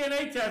got this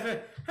DNA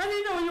test." How do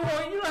you know you're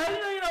walking? How do you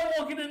know you're not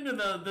walking into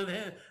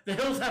the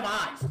hills have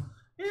eyes?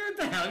 What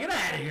the hell? Get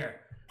out of here!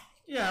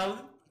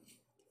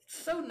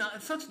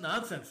 It's such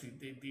nonsense.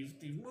 These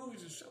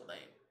movies are so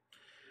lame.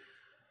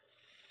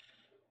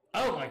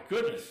 Oh my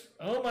goodness!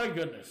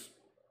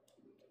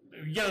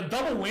 You got a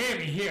double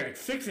whammy here at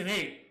 6 and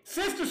 8.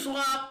 Sister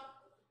Swap,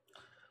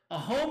 a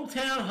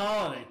hometown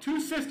holiday. 2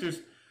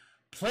 sisters,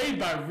 played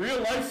by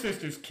real-life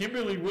sisters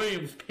Kimberly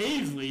Williams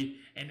Paisley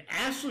and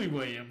Ashley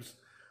Williams,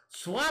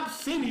 swap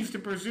cities to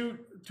pursue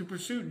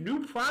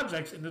new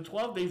projects in the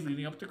 12 days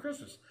leading up to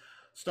Christmas.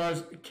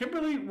 Stars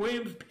Kimberly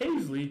Williams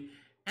Paisley,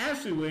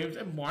 Ashley Williams,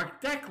 and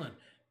Mark Declan.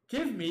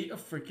 Give me a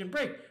freaking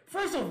break.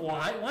 First of all,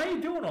 why are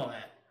you doing all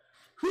that?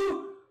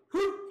 Who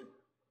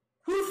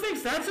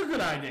thinks that's a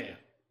good idea?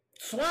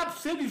 Swap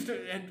cities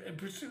and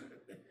pursue.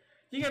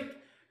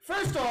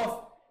 First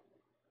off,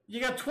 you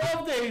got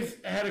 12 days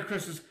ahead of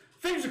Christmas.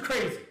 Things are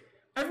crazy.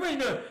 Everybody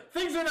knows.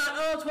 Things are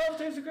not, 12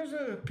 days of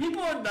Christmas.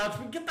 People are nuts.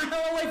 Get the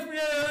hell away from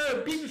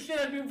you. Beat the shit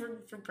out of you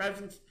for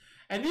presents.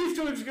 And these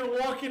two are just going to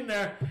walk in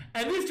there.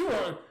 And these two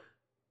are,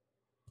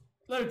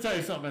 let me tell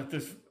you something about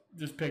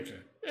this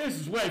picture. This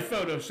is way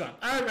Photoshopped.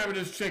 I remember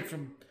this chick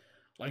from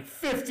like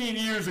 15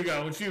 years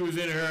ago when she was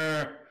in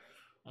her,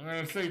 I'm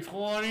going to say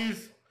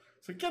 20s.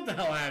 So get the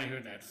hell out of here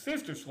with that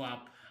Sister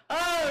Swap.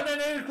 Oh, and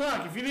then 8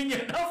 o'clock. If you didn't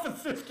get enough of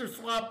Sister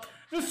Swap,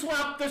 they're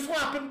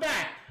swapping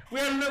back.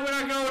 We're not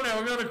going there.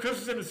 We're going to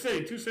Christmas in the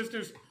City. 2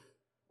 sisters,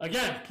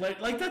 again,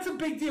 that's a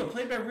big deal.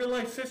 Played by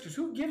real-life sisters.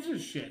 Who gives a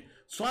shit?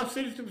 Swap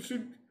cities to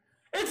pursue.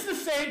 It's the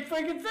same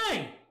freaking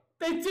thing.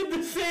 They did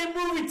the same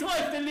movie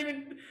twice.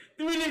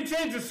 We didn't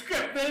change the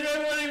script. They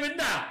won't even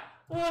know.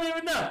 We won't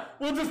even know.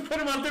 We'll just put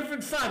them on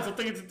different sides. They'll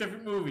think it's a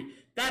different movie.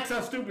 That's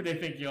how stupid they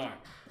think you are.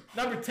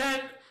 Number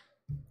 10,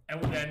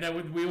 and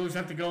then we always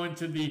have to go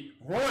into the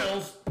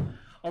royals.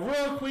 A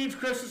royal Queen's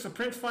Christmas. A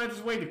prince finds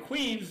his way to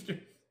Queens.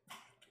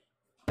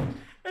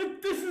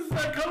 And this is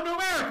Coming to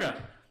America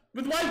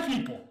with white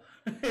people.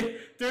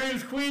 During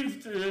his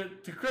Queens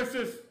to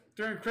Christmas,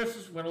 during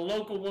Christmas, when a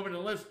local woman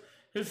enlists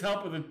his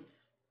help with a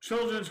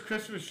children's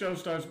Christmas show,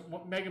 stars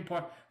Megan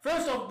Park.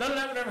 First off, none of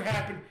that would ever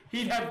happen.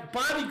 He'd have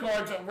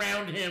bodyguards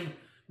around him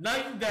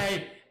night and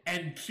day,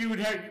 and she would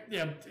have,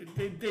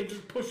 they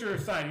just push her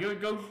aside. You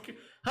go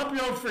help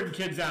your own freaking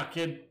kids out,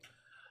 kid.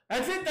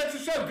 That's it. That's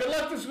the show. Good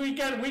luck this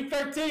weekend, week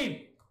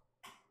 13.